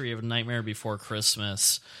anniversary of Nightmare Before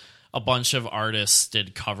Christmas, a bunch of artists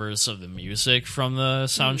did covers of the music from the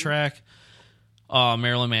soundtrack.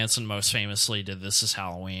 Marilyn Manson most famously did This Is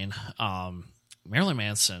Halloween. Marilyn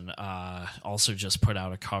Manson also just put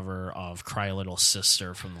out a cover of Cry Little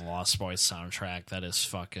Sister from the Lost Boys soundtrack. That is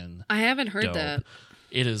fucking I haven't heard dope. that.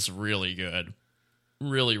 It is really good.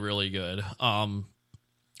 Really, really good.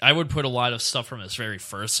 I would put a lot of stuff from his very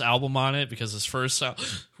first album on it because his first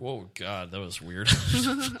whoa, God, that was weird.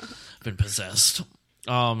 Been possessed.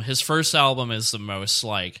 His first album is the most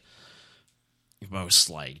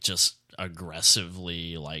just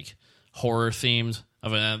aggressively like horror themed.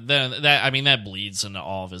 That bleeds into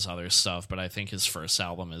all of his other stuff, but I think his first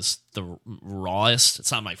album is the rawest.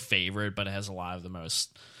 It's not my favorite, but it has a lot of the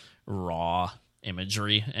most raw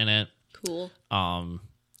imagery in it. Cool. And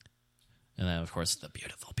then of course the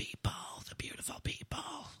beautiful people.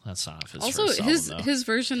 That's not his Also, first album, though. his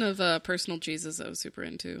version of Personal Jesus I was super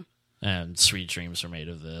into. And Sweet Dreams Are Made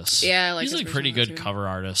of This. Yeah, I like he's his a version pretty of that, good too. cover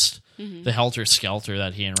artist. The Helter Skelter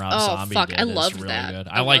that he and Rob Oh, Zombie fuck, did I is loved really that. good.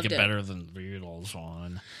 I I like loved it it. better than the Beatles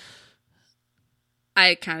one.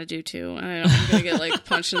 I kind of do too. I know I'm gonna get like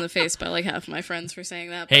punched in the face by like half of my friends for saying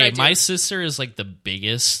that. But I Hey, do. my sister is like the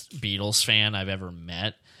biggest Beatles fan I've ever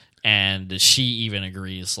met. And she even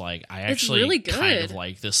agrees, like, I actually really kind of good.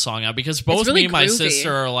 like this song now because both really me and my groovy.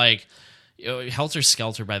 sister are like, Helter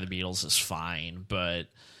Skelter by the Beatles is fine, but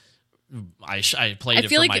I played I it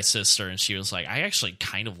feel for like my sister, and she was like, I actually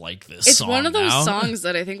kind of like this It's song one of those now. songs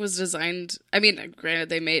that I think was designed. I mean, granted,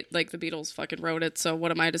 they made like the Beatles fucking wrote it, so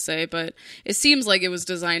what am I to say? But it seems like it was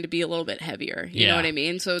designed to be a little bit heavier. You know Yeah. what I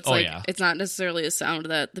mean? So it's it's not necessarily a sound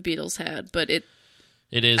that the Beatles had, but it.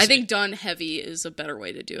 It is. I think done heavy is a better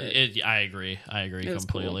way to do it. I agree. It was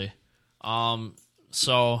completely.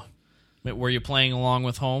 So, were you playing along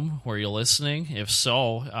with home? Were you listening? If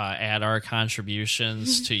so, add our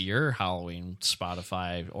contributions to your Halloween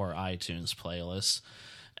Spotify or iTunes playlist,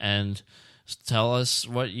 and tell us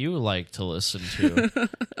what you like to listen to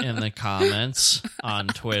in the comments on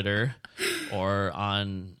Twitter or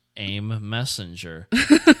on AIM Messenger.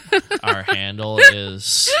 Our handle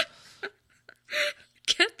is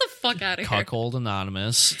Get the fuck out of here! Cuckold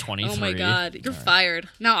Anonymous 23. Oh my god, you're fired.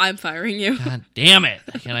 Now I'm firing you. God damn it!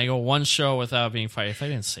 Can I go one show without being fired? If I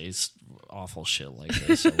didn't say awful shit like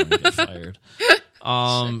this, I wouldn't get fired.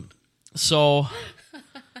 So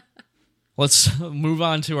let's move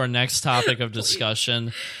on to our next topic of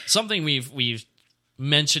discussion. Something we've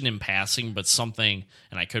mentioned in passing, but something,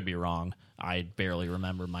 and I could be wrong. I barely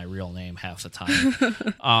remember my real name half the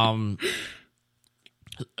time.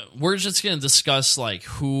 We're just going to discuss like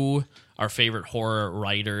who our favorite horror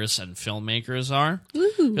writers and filmmakers are,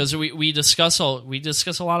 because we discuss a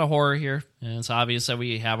lot of horror here, and it's obvious that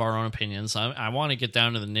we have our own opinions. I want to get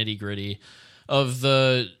down to the nitty gritty of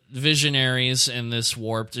the visionaries in this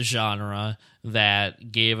warped genre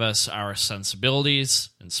that gave us our sensibilities,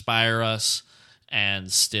 inspire us,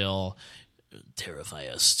 and still terrify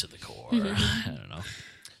us to the core. I don't know.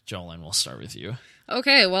 Jolyn, we'll start with you.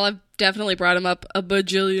 Okay, well, I've definitely brought him up a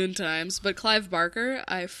bajillion times, but Clive Barker,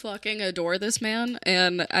 I fucking adore this man,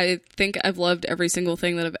 and I think I've loved every single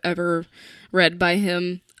thing that I've ever read by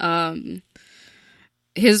him.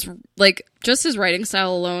 His, like, just his writing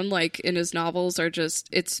style alone, like, in his novels are just,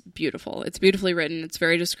 it's beautiful. It's beautifully written, it's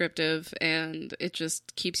very descriptive, and it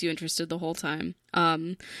just keeps you interested the whole time.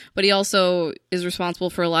 But he also is responsible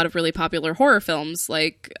for a lot of really popular horror films,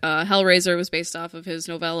 like Hellraiser was based off of his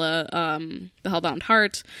novella, The Hellbound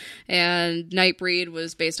Heart, and Nightbreed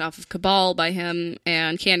was based off of Cabal by him,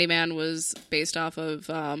 and Candyman was based off of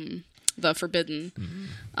The Forbidden.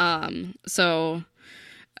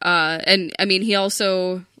 And I mean, he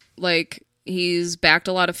also, like, he's backed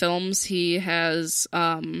a lot of films. He has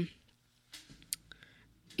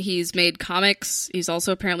He's made comics. He's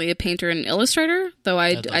also apparently a painter and illustrator, though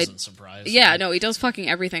That doesn't surprise me. yeah, no, he does fucking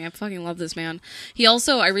everything. I fucking love this man. He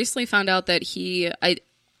also, I recently found out that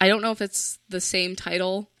I don't know if it's the same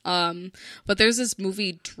title, but there's this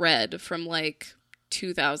movie Dread from like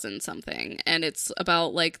 2000 something, and it's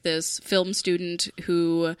about like this film student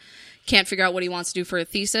who can't figure out what he wants to do for a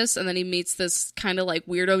thesis, and then he meets this kind of like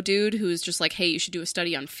weirdo dude who's just like, hey, you should do a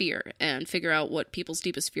study on fear and figure out what people's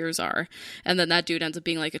deepest fears are. And then that dude ends up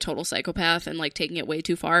being like a total psychopath and like taking it way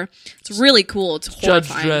too far. It's really cool. It's Judge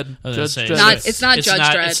horrifying. Dredd. I was gonna Judge say, Dredd. It's not Judge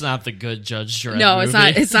Dredd. It's not the good Judge Dredd. No,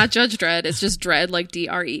 movie. it's not Judge Dredd. It's just Dread, like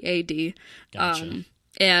Dread. Gotcha.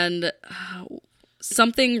 And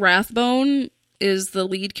something Rathbone is the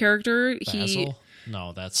lead character. Basil?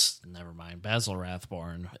 No, that's never mind. Basil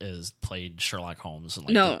Rathbone played Sherlock Holmes in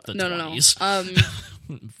like No. the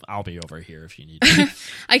 20s. I'll be over here if you need me.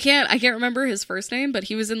 I can't remember his first name, but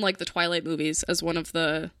he was in like the Twilight movies as one of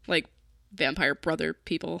the like vampire brother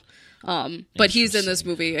people. But he's in this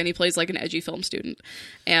movie and he plays like an edgy film student.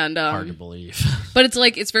 And Hard to believe. but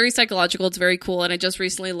it's very psychological. It's very cool. And I just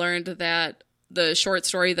recently learned that the short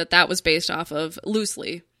story that was based off of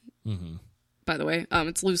loosely. Mm-hmm. By the way,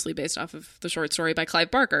 it's loosely based off of the short story by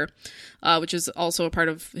Clive Barker, which is also a part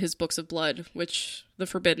of his Books of Blood, which The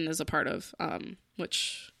Forbidden is a part of,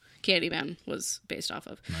 which Candyman was based off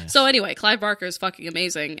of. Nice. So anyway, Clive Barker is fucking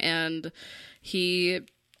amazing, and he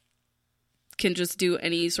can just do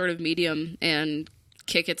any sort of medium and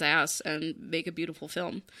kick its ass and make a beautiful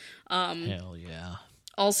film. Hell yeah.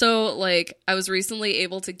 Also, like, I was recently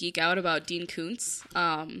able to geek out about Dean Koontz.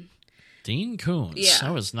 Dean Koontz. Yeah.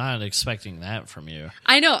 I was not expecting that from you.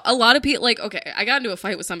 I know a lot of people, like, okay, I got into a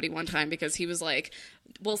fight with somebody one time because he was like,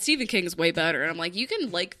 well, Stephen King is way better. And I'm like, you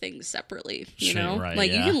can like things separately, you Sure, know? right,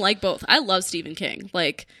 like, yeah. you can like both. I love Stephen King,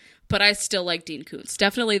 like, but I still like Dean Koontz.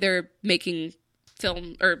 Definitely they're making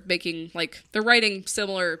film, or making, like, they're writing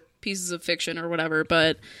similar pieces of fiction or whatever,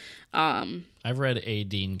 but... I've read a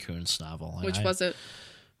Dean Koontz novel. and which was it?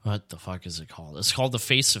 What the fuck is it called? It's called The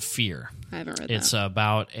Face of Fear. I haven't read It's that.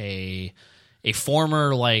 about a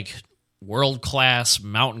former like world-class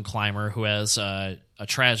mountain climber who has a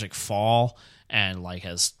tragic fall and like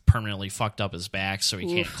has permanently fucked up his back so he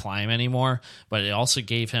can't climb anymore. But it also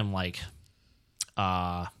gave him like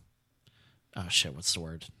oh shit, what's the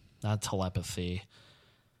word? Not telepathy.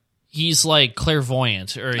 He's like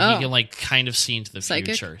clairvoyant, or he can like kind of see into the Psychic?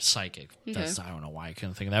 future. Psychic. Okay. I don't know why I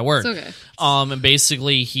couldn't think of that word. It's okay. And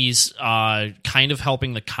basically he's kind of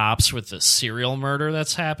helping the cops with the serial murder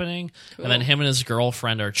that's happening. Cool. And then him and his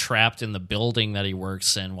girlfriend are trapped in the building that he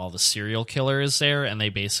works in while the serial killer is there, and they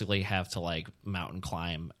basically have to like mountain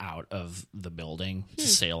climb out of the building to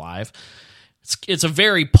stay alive. It's a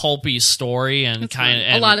very pulpy story and That's kind of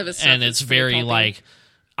fun. A lot of his stuff and is it's pretty very pulpy. like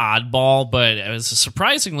oddball, but it was a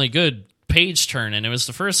surprisingly good page turn, and it was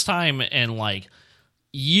the first time in like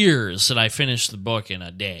years that I finished the book in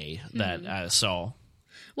a day. That so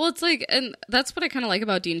Well, it's like, and that's what I kind of like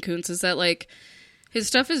about Dean Koontz is that like his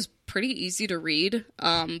stuff is pretty easy to read,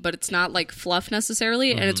 but it's not like fluff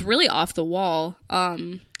necessarily, and it's really off the wall.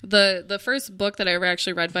 The first book that I ever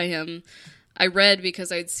actually read by him, I read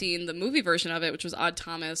because I'd seen the movie version of it, which was Odd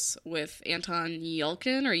Thomas with Anton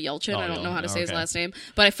Yelchin or Yelchin. I don't know how to say his okay. last name,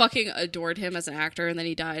 but I fucking adored him as an actor, and then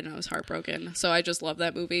he died, and I was heartbroken. So I just love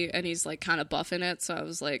that movie, and he's like kind of buff in it, so I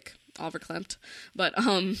was like all verklempt. But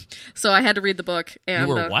so I had to read the book. And,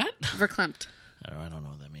 you were what? Verklempt. I don't know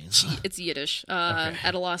what that means. It's Yiddish.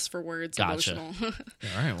 At a loss for words. Gotcha. Emotional.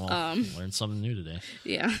 All right, well, learned something new today.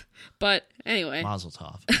 Yeah. But anyway. Mazel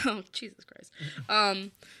tov. Oh, Jesus Christ.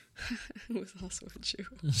 It was also a Jew.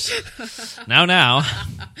 now.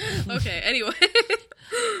 Okay, anyway.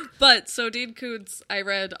 But so Dean Koontz, I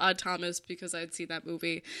read Odd Thomas because I'd seen that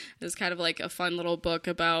movie. It's kind of like a fun little book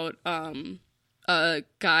about a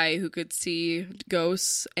guy who could see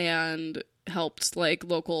ghosts and helped like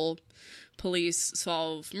local police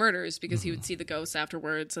solve murders because he would see the ghosts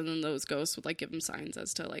afterwards, and then those ghosts would like give him signs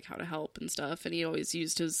as to like how to help and stuff. And he always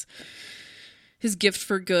used his gift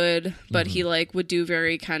for good, but he like would do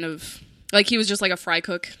very kind of like he was just like a fry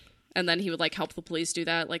cook, and then he would like help the police do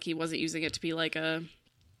that. Like he wasn't using it to be like a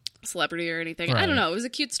celebrity or anything. I don't know. It was a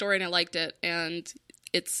cute story and I liked it, and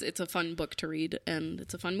it's a fun book to read, and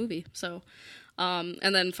it's a fun movie. So, and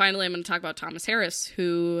then finally I'm going to talk about Thomas Harris,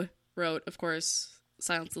 who wrote, of course,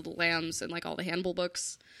 Silence of the Lambs and like all the Hannibal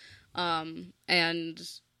books. And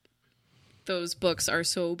those books are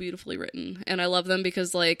so beautifully written, and I love them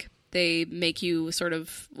because like they make you sort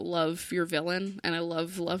of love your villain, and I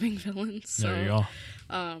love loving villains. So, There you go.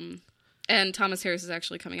 And Thomas Harris is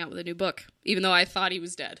actually coming out with a new book, even though I thought he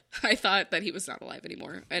was dead. I thought that he was not alive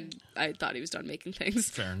anymore, and I thought he was done making things.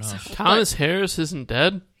 Fair enough. Thomas Harris isn't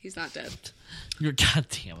dead? He's not dead. You're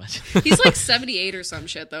goddamn it. He's like 78 or some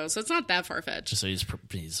shit, though, so it's not that far-fetched. Just so he's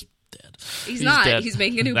dead. He's not. dead. He's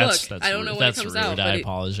making a new That's book. I don't know when it comes rude. out, I but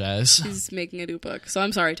apologize. he's making a new book. So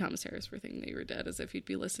I'm sorry, Thomas Harris, for thinking that you were dead, as if you'd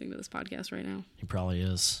be listening to this podcast right now. He probably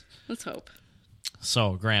is. Let's hope.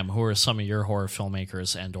 So, Graham, who are some of your horror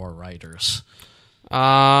filmmakers and or writers?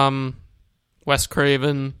 Wes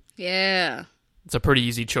Craven. Yeah. It's a pretty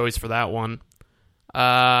easy choice for that one.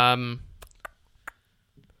 Rob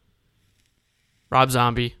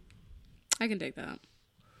Zombie. I can take that.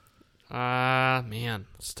 Man,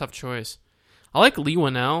 it's a tough choice. I like Lee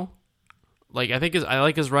Winnell. Like, I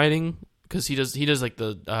like his writing because he does like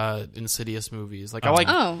the Insidious movies. Like, I like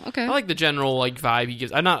Oh, okay. I like the general like vibe he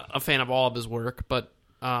gives. I'm not a fan of all of his work, but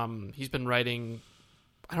he's been writing.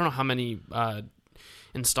 I don't know how many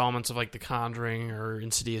installments of like The Conjuring or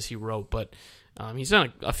Insidious he wrote, but he's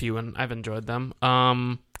done a few and I've enjoyed them.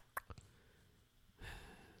 Not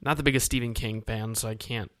the biggest Stephen King fan, so I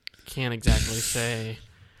can't exactly say.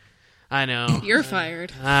 I know. You're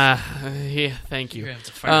fired. Yeah, thank you. You're going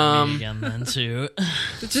to have to fire me again then, too.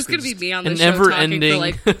 It's just going to be me on the a show talking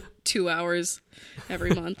never-ending- for like 2 hours every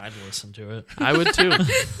month. I'd listen to it. I would too.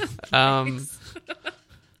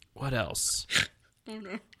 What else? Oh, no.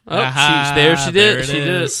 Oh, Aha, there she did. She it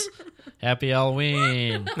did. is. Happy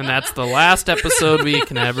Halloween. And that's the last episode we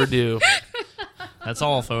can ever do. That's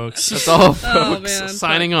all, folks. That's all, folks. Oh, man.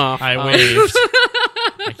 Signing off. I waved.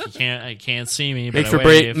 I can't see me, but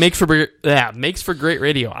Makes for great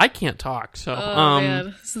radio. I can't talk, so Oh,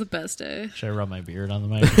 man. This is the best day. Should I rub my beard on the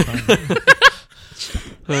microphone?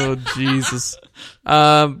 oh Jesus.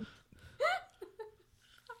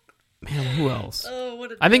 Man, who else? Oh,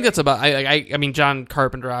 what a I think that's about. I mean, John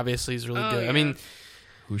Carpenter obviously is really good. yeah. I mean,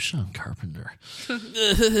 Who's Sean Carpenter?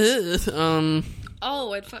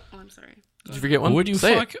 Oh, I'm sorry. did you forget one? Who would you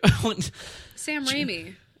Say fuck? it. Sam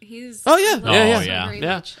Raimi. He's. Oh, yeah. I love Yeah, him yeah. so Yeah. very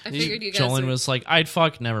Yeah. much. I figured you guys. Jolene would- was like, I'd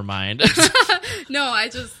fuck, never mind. No,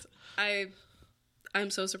 I'm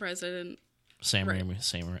so surprised I didn't. Sam Right. Raimi.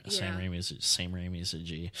 Sam Yeah. Raimi's a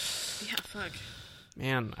G. Yeah, fuck.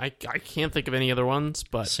 Man, I can't think of any other ones,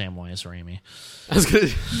 but Samwise Raimi. I was gonna,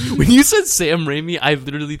 when you said Sam Raimi, I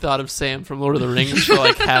literally thought of Sam from Lord of the Rings for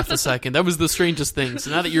like half a second. That was the strangest thing. So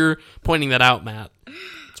now that you're pointing that out, Matt,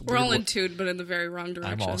 it's a We're weird all in one. tune, but in the very wrong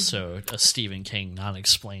direction. I'm also a Stephen King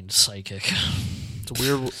non-explained psychic.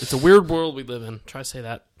 It's a weird world we live in. Try to say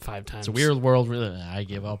that 5 times. It's a weird world. Really, I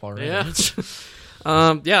give up already. Yeah.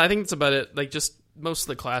 Yeah, I think that's about it. Like, just most of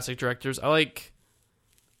the classic directors. I like.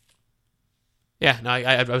 Yeah, no,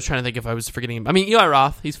 I was trying to think if I was forgetting him. I mean, Eli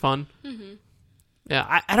Roth, he's fun. Mm-hmm.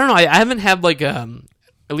 Yeah, I don't know. I haven't had like at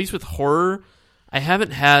least with horror, I don't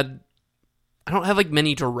have like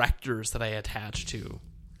many directors that I attach to.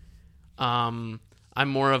 I'm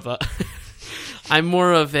more of a I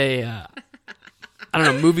don't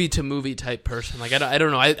know, movie to movie type person. Like I don't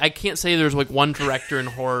know. I can't say there's like one director in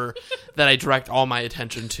horror that I direct all my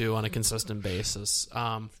attention to on a consistent basis.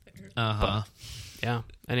 Yeah.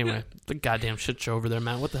 Anyway, the goddamn shit show over there,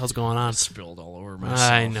 Matt. What the hell's going on? Spilled all over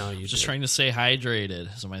myself. I know you Just did. trying to stay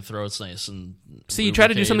hydrated, so my throat's nice and. See, you try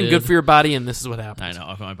to do something good for your body, and this is what happens. I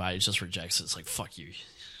know. If my body just rejects it, it's like, fuck you.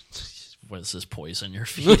 What is this poison you're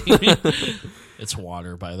feeding me? It's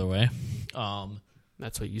water, by the way.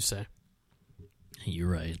 That's what you say.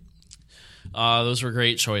 You're right. Those were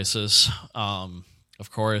great choices.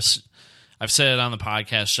 Of course, I've said it on the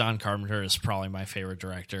podcast. John Carpenter is probably my favorite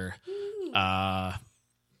director. What?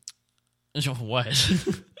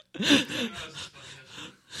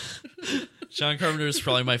 John Carpenter is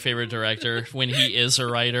probably my favorite director when he is a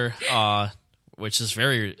writer, which is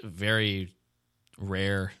very, very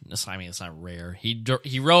rare. I mean, it's not rare. He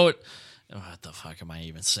wrote. What the fuck am I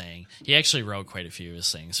even saying? He actually wrote quite a few of his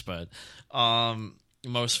things, but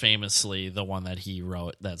most famously, the one that he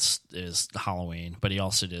wrote is Halloween, but he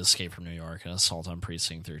also did Escape from New York and Assault on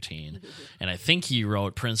Precinct 13. And I think he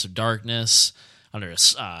wrote Prince of Darkness under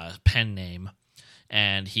his pen name,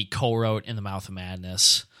 and he co-wrote In the Mouth of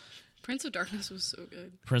Madness. Prince of Darkness was so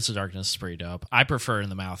good. Prince of Darkness is pretty dope. I prefer In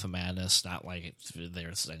the Mouth of Madness, not like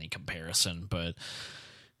there's any comparison, but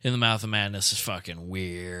In the Mouth of Madness is fucking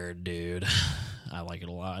weird, dude. I like it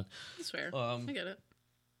a lot. That's fair. I get it.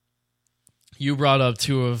 You brought up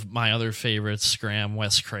two of my other favorites, Graham,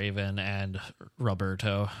 Wes Craven, and Robert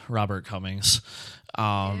Cummings.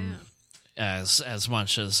 As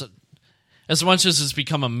much as it's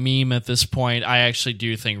become a meme at this point, I actually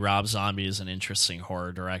do think Rob Zombie is an interesting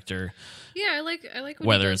horror director. Yeah, I like when he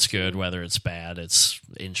Whether does it's good, too. whether it's bad, it's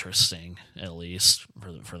interesting, at least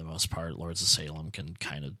for the most part. Lords of Salem can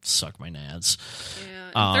kind of suck my nads.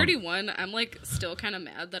 Yeah, and 31, I'm like still kind of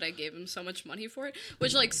mad that I gave him so much money for it.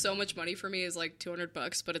 Which like so much money for me is like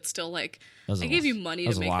 $200, but it's still like That's I a gave lot- you money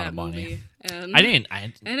that's to a make lot that of money. movie, and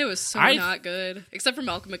And it was so I- not good, except for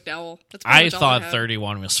Malcolm McDowell. That's pretty I much all thought had.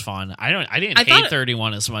 31 was fun. I didn't I hate thought-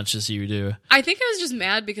 31 as much as you do. I think I was just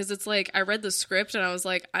mad because it's like I read the script and I was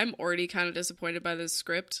like, I'm already kind of disappointed by this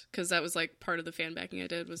script because that was like part of the fan backing I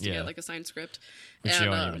did was to Yeah. get like a signed script. Which And,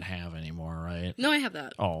 you don't even have anymore, right? No, I have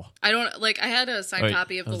that. Oh, I don't like. I had a signed Wait,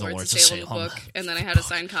 copy of the the Lords of Salem book, and then I had a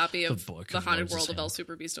signed copy of book the of Haunted Lords of World of Salem. El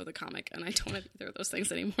Super Beasto, the comic, and I don't have either of those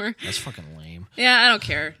things anymore. that's fucking lame. Yeah, I don't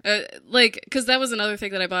care. Like, because that was another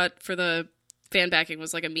thing that I bought for the fan backing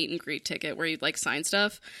was like a meet and greet ticket where you'd like sign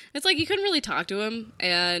stuff. It's like you couldn't really talk to him,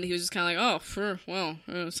 and he was just kind of like, "Oh, sure, well,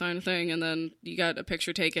 sign a thing," and then you got a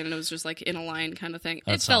picture taken, and it was just like in a line kind of thing.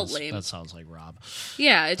 It felt lame. That sounds like Rob.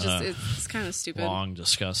 Yeah, it's kind of stupid. Long,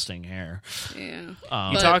 disgusting hair. Yeah, You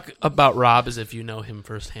But- talk about Rob as if you know him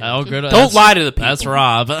firsthand. Oh, good. Don't lie to the people. That's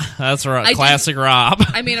Rob. That's Rob. I Classic Rob.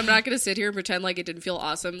 I mean, I'm not gonna sit here and pretend like it didn't feel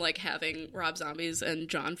awesome, like having Rob Zombie's and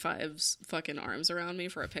John Five's fucking arms around me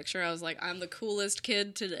for a picture. I was like, I'm the coolest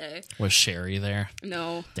kid today. Was Sherry there?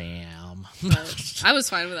 No, Damn. but I was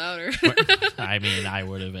fine without her. I mean, I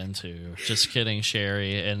would have been too. Just kidding,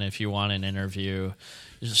 Sherry. And if you want an interview,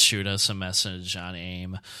 just shoot us a message on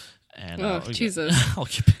AIM. And Oh, Jesus. I'll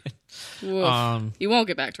get back. Woof. You won't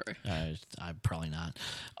get back to her. I'm probably not.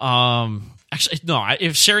 Actually, no.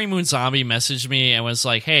 If Sherry Moon Zombie messaged me and was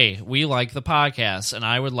like, "Hey, we like the podcast, and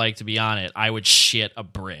I would like to be on it," I would shit a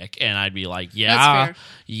brick, and I'd be like, "Yeah, That's fair.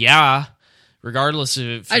 yeah." Regardless of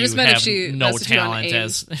if I you just meant if have she no messaged you on talent, AIM.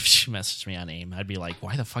 as if she messaged me on AIM, I'd be like,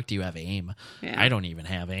 "Why the fuck do you have AIM? Yeah. I don't even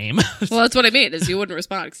have AIM." Well, that's what I mean. Is you wouldn't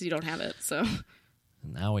respond because you don't have it. So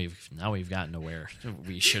Now we've gotten to where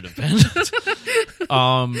we should have been.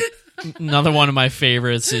 Another one of my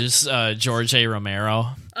favorites is George A. Romero.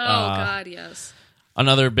 God, yes.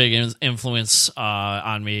 Another big influence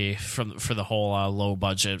on me for the whole low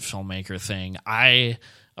budget filmmaker thing. I,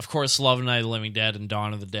 of course, love Night of the Living Dead and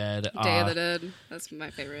Dawn of the Dead. Day of the Dead. That's my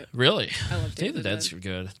favorite. Really, I love Day of the Dead's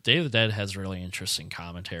good. Day of the Dead has really interesting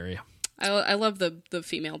commentary. I love the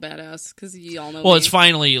female badass because you all know. Well, me. it's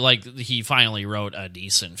finally like he finally wrote a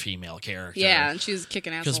decent female character. Yeah, and she's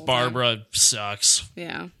kicking ass. because the whole time. Barbara sucks.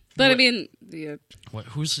 Yeah, but I mean, yeah.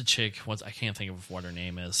 Who's the chick? I can't think of what her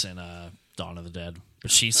name is in Dawn of the Dead.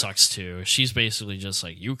 But she sucks too. She's basically just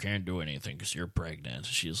like, you can't do anything because you're pregnant.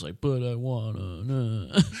 She's like, but I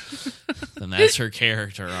wanna. And that's her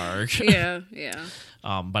character arc. yeah.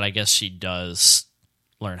 But I guess she does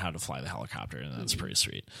learn how to fly the helicopter, and that's pretty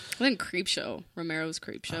sweet. And then Creepshow, Romero's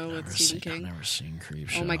Creepshow with Stephen I've King. never seen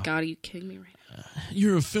Creepshow. Oh my god, are you kidding me right now?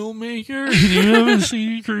 You're a filmmaker and you haven't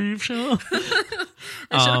seen Creepshow?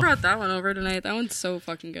 I should have brought that one over tonight. That one's so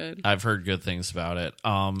fucking good. I've heard good things about it.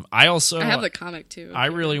 I have the comic too. I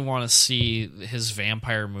really want to see his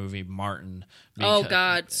vampire movie Martin. Oh because-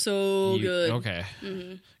 god, so good. Okay.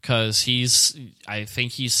 Because I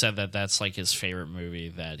think he said that that's like his favorite movie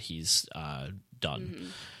that he's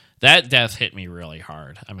done. That death hit me really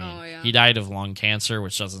hard. I mean, Oh, yeah. he died of lung cancer,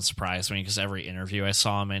 which doesn't surprise me because every interview I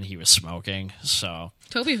saw him in, he was smoking. So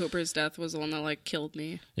Toby Hooper's death was the one that like killed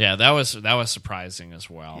me. yeah, that was surprising as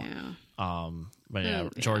well. Yeah. But yeah, Yeah.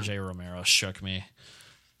 George A. Romero shook me.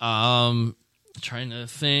 Trying to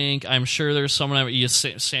think. I'm sure there's someone.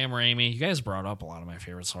 Sam Raimi. You guys brought up a lot of my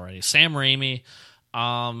favorites already. Sam Raimi.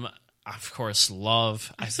 Of course,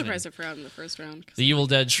 love. I'm surprised I forgot in the first round. 'Cause The Evil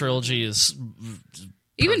Dead trilogy is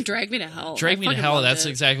even Drag Me to Hell. Drag I Me to fucking Hell. loved That's it.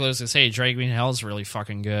 exactly what I was gonna say. Drag Me to Hell is really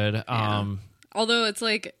fucking good. Although it's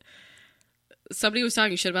like somebody was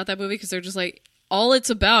talking shit about that movie because they're just like, all it's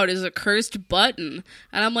about is a cursed button,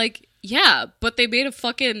 and I'm like, yeah, but they made a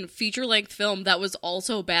fucking feature length film that was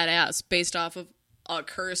also badass based off of a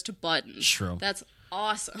cursed button. True. That's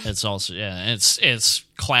awesome. It's also it's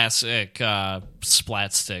classic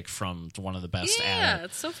splat stick from one of the best at Yeah, it.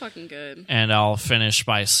 it's so fucking good. And I'll finish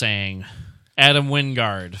by saying Adam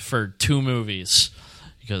Wingard for 2 movies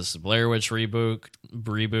because the Blair Witch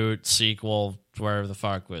reboot, sequel, wherever the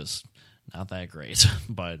fuck was not that great.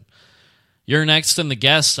 But You're Next and The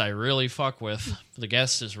Guest I really fuck with. The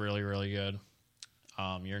Guest is really, really good.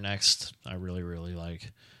 You're Next I really, really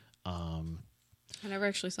like. I never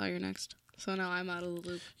actually saw Your Next, so now I'm out of the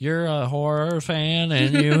loop. You're a horror fan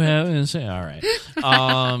and you haven't seen... All right.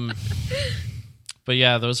 But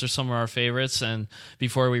yeah, those are some of our favorites. And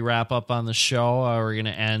before we wrap up on the show, we're going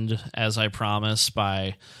to end, as I promised,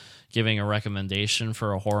 by giving a recommendation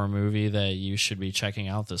for a horror movie that you should be checking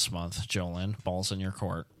out this month. Jolyn, ball's in your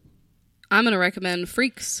court. I'm going to recommend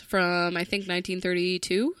Freaks from, I think,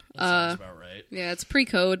 1932. Sounds about right. Yeah, it's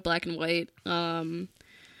pre-code, black and white.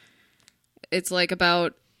 It's like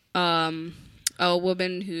about a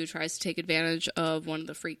woman who tries to take advantage of one of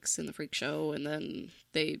the freaks in the freak show, and then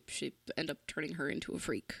she end up turning her into a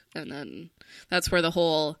freak. And then that's where the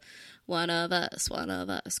whole one of us,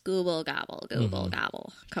 gooble gobble,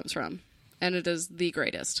 gobble comes from. And it is the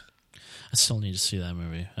greatest. I still need to see that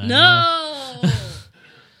movie. I know.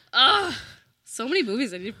 No! So many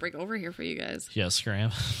movies I need to bring over here for you guys. Yes,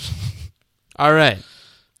 Graham. All right.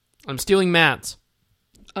 I'm stealing Matt's.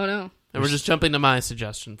 Oh, no. And we're just jumping to my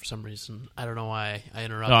suggestion for some reason. I don't know why I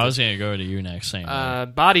interrupted. No, I was going to go to you next. Same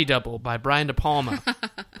Body Double by Brian De Palma.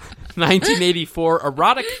 1984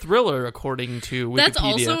 erotic thriller, according to Wikipedia. That's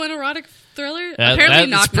also an erotic thriller? Apparently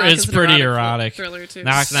Knock Knock it's is an pretty erotic erotic. thriller, too.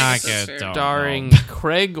 Knock Knock. That's fair. Starring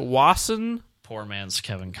Craig Wasson. Poor man's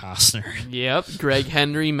Kevin Costner. Yep. Greg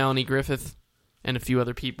Henry, Melanie Griffith, and a few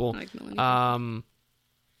other people. I like Melanie.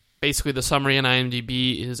 Basically, the summary on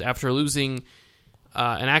IMDb is after losing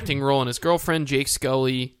an acting role in his girlfriend, Jake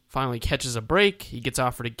Scully finally catches a break. He gets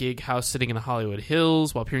offered a gig house sitting in the Hollywood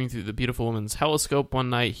Hills. While peering through the beautiful woman's telescope one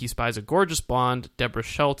night, he spies a gorgeous blonde, Deborah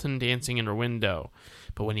Shelton, dancing in her window.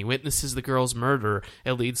 But when he witnesses the girl's murder,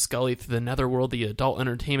 it leads Scully through the netherworld, adult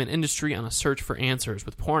entertainment industry, on a search for answers,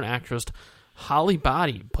 with porn actress Holly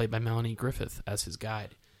Body, played by Melanie Griffith, as his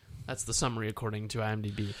guide. That's the summary according to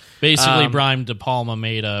IMDb. Basically, Brian De Palma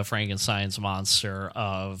made a Frankenstein's monster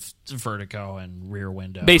of Vertigo and Rear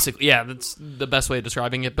Window. Basically, yeah, that's the best way of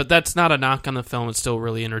describing it. But that's not a knock on the film. It's still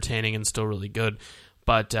really entertaining and still really good.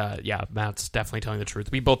 But yeah, Matt's definitely telling the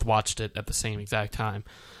truth. We both watched it at the same exact time.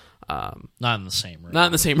 Not in the same room. Not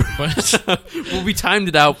in the same room. But well, we timed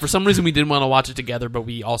it out. For some reason, we didn't want to watch it together, but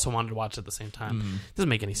we also wanted to watch it at the same time. Doesn't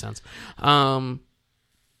make any sense.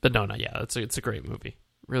 But no, yeah, it's a great movie.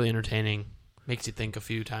 Really entertaining. Makes you think a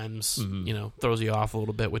few times. Throws you off a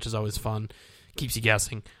little bit, which is always fun. Keeps you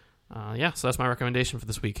guessing. Yeah, so that's my recommendation for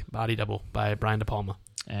this week. Body Double by Brian De Palma.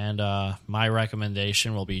 And my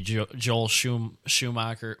recommendation will be Joel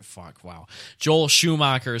Schumacher. Joel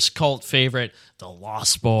Schumacher's cult favorite, The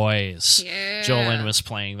Lost Boys. Yeah. Jolyn was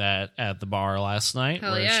playing that at the bar last night,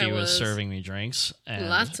 Hell where yeah, she I was was. serving me drinks. And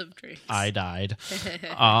Lots of drinks. I died.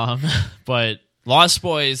 But Lost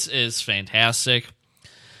Boys is fantastic.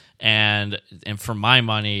 And for my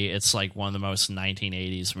money, it's like one of the most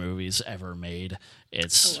 1980s movies ever made. I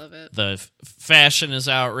love it. The fashion is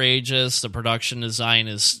outrageous. The production design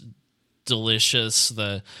is delicious.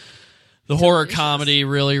 The horror comedy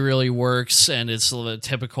really, really works, and it's the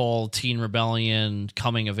typical teen rebellion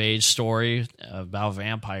coming of age story about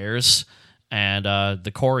vampires. And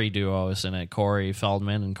the Corey duo is in it, Corey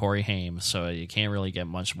Feldman and Corey Haim. So you can't really get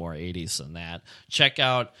much more 80s than that. Check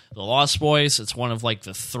out The Lost Boys. It's one of like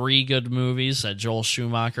the 3 good movies that Joel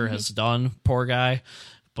Schumacher has done, poor guy.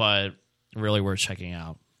 But really worth checking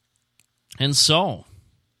out. And so,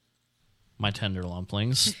 my tender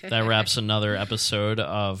lumplings, that wraps another episode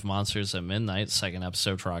of Monsters at Midnight, second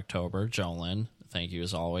episode for October. Jolyn, thank you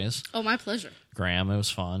as always. Oh, my pleasure. Graham, it was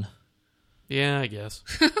fun. Yeah, I guess.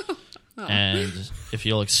 And if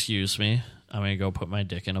you'll excuse me, I'm going to go put my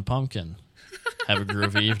dick in a pumpkin. Have a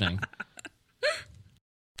groovy evening.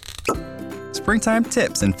 Springtime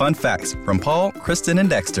tips and fun facts from Paul, Kristen, and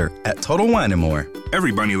Dexter at Total Wine & More.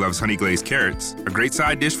 Every bunny loves honey glazed carrots. A great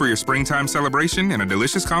side dish for your springtime celebration and a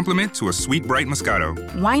delicious complement to a sweet, bright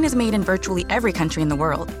Moscato. Wine is made in virtually every country in the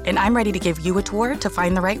world, and I'm ready to give you a tour to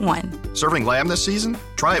find the right one. Serving lamb this season?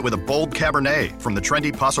 Try it with a bold Cabernet from the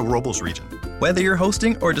trendy Paso Robles region. Whether you're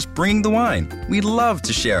hosting or just bringing the wine, we'd love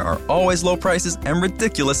to share our always low prices and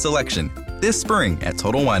ridiculous selection this spring at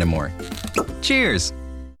Total Wine & More. Cheers!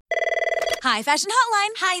 Hi, Fashion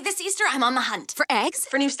Hotline. Hi, this Easter I'm on the hunt. For eggs?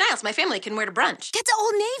 For new styles my family can wear to brunch. Get to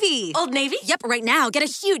Old Navy. Old Navy? Yep, right now, get a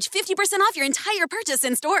huge 50% off your entire purchase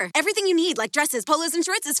in store. Everything you need, like dresses, polos, and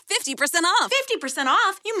shorts, is 50% off. 50%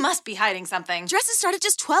 off? You must be hiding something. Dresses start at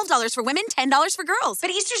just $12 for women, $10 for girls. But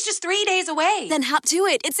Easter's just 3 days away. Then hop to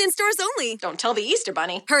it. It's in stores only. Don't tell the Easter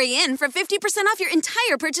Bunny. Hurry in for 50% off your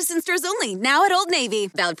entire purchase in stores only. Now at Old Navy.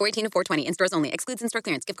 Valid 4/18 to 4/20 in stores only. Excludes in-store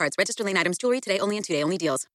clearance. Gift cards. Register lane items. Jewelry today only and today only deals.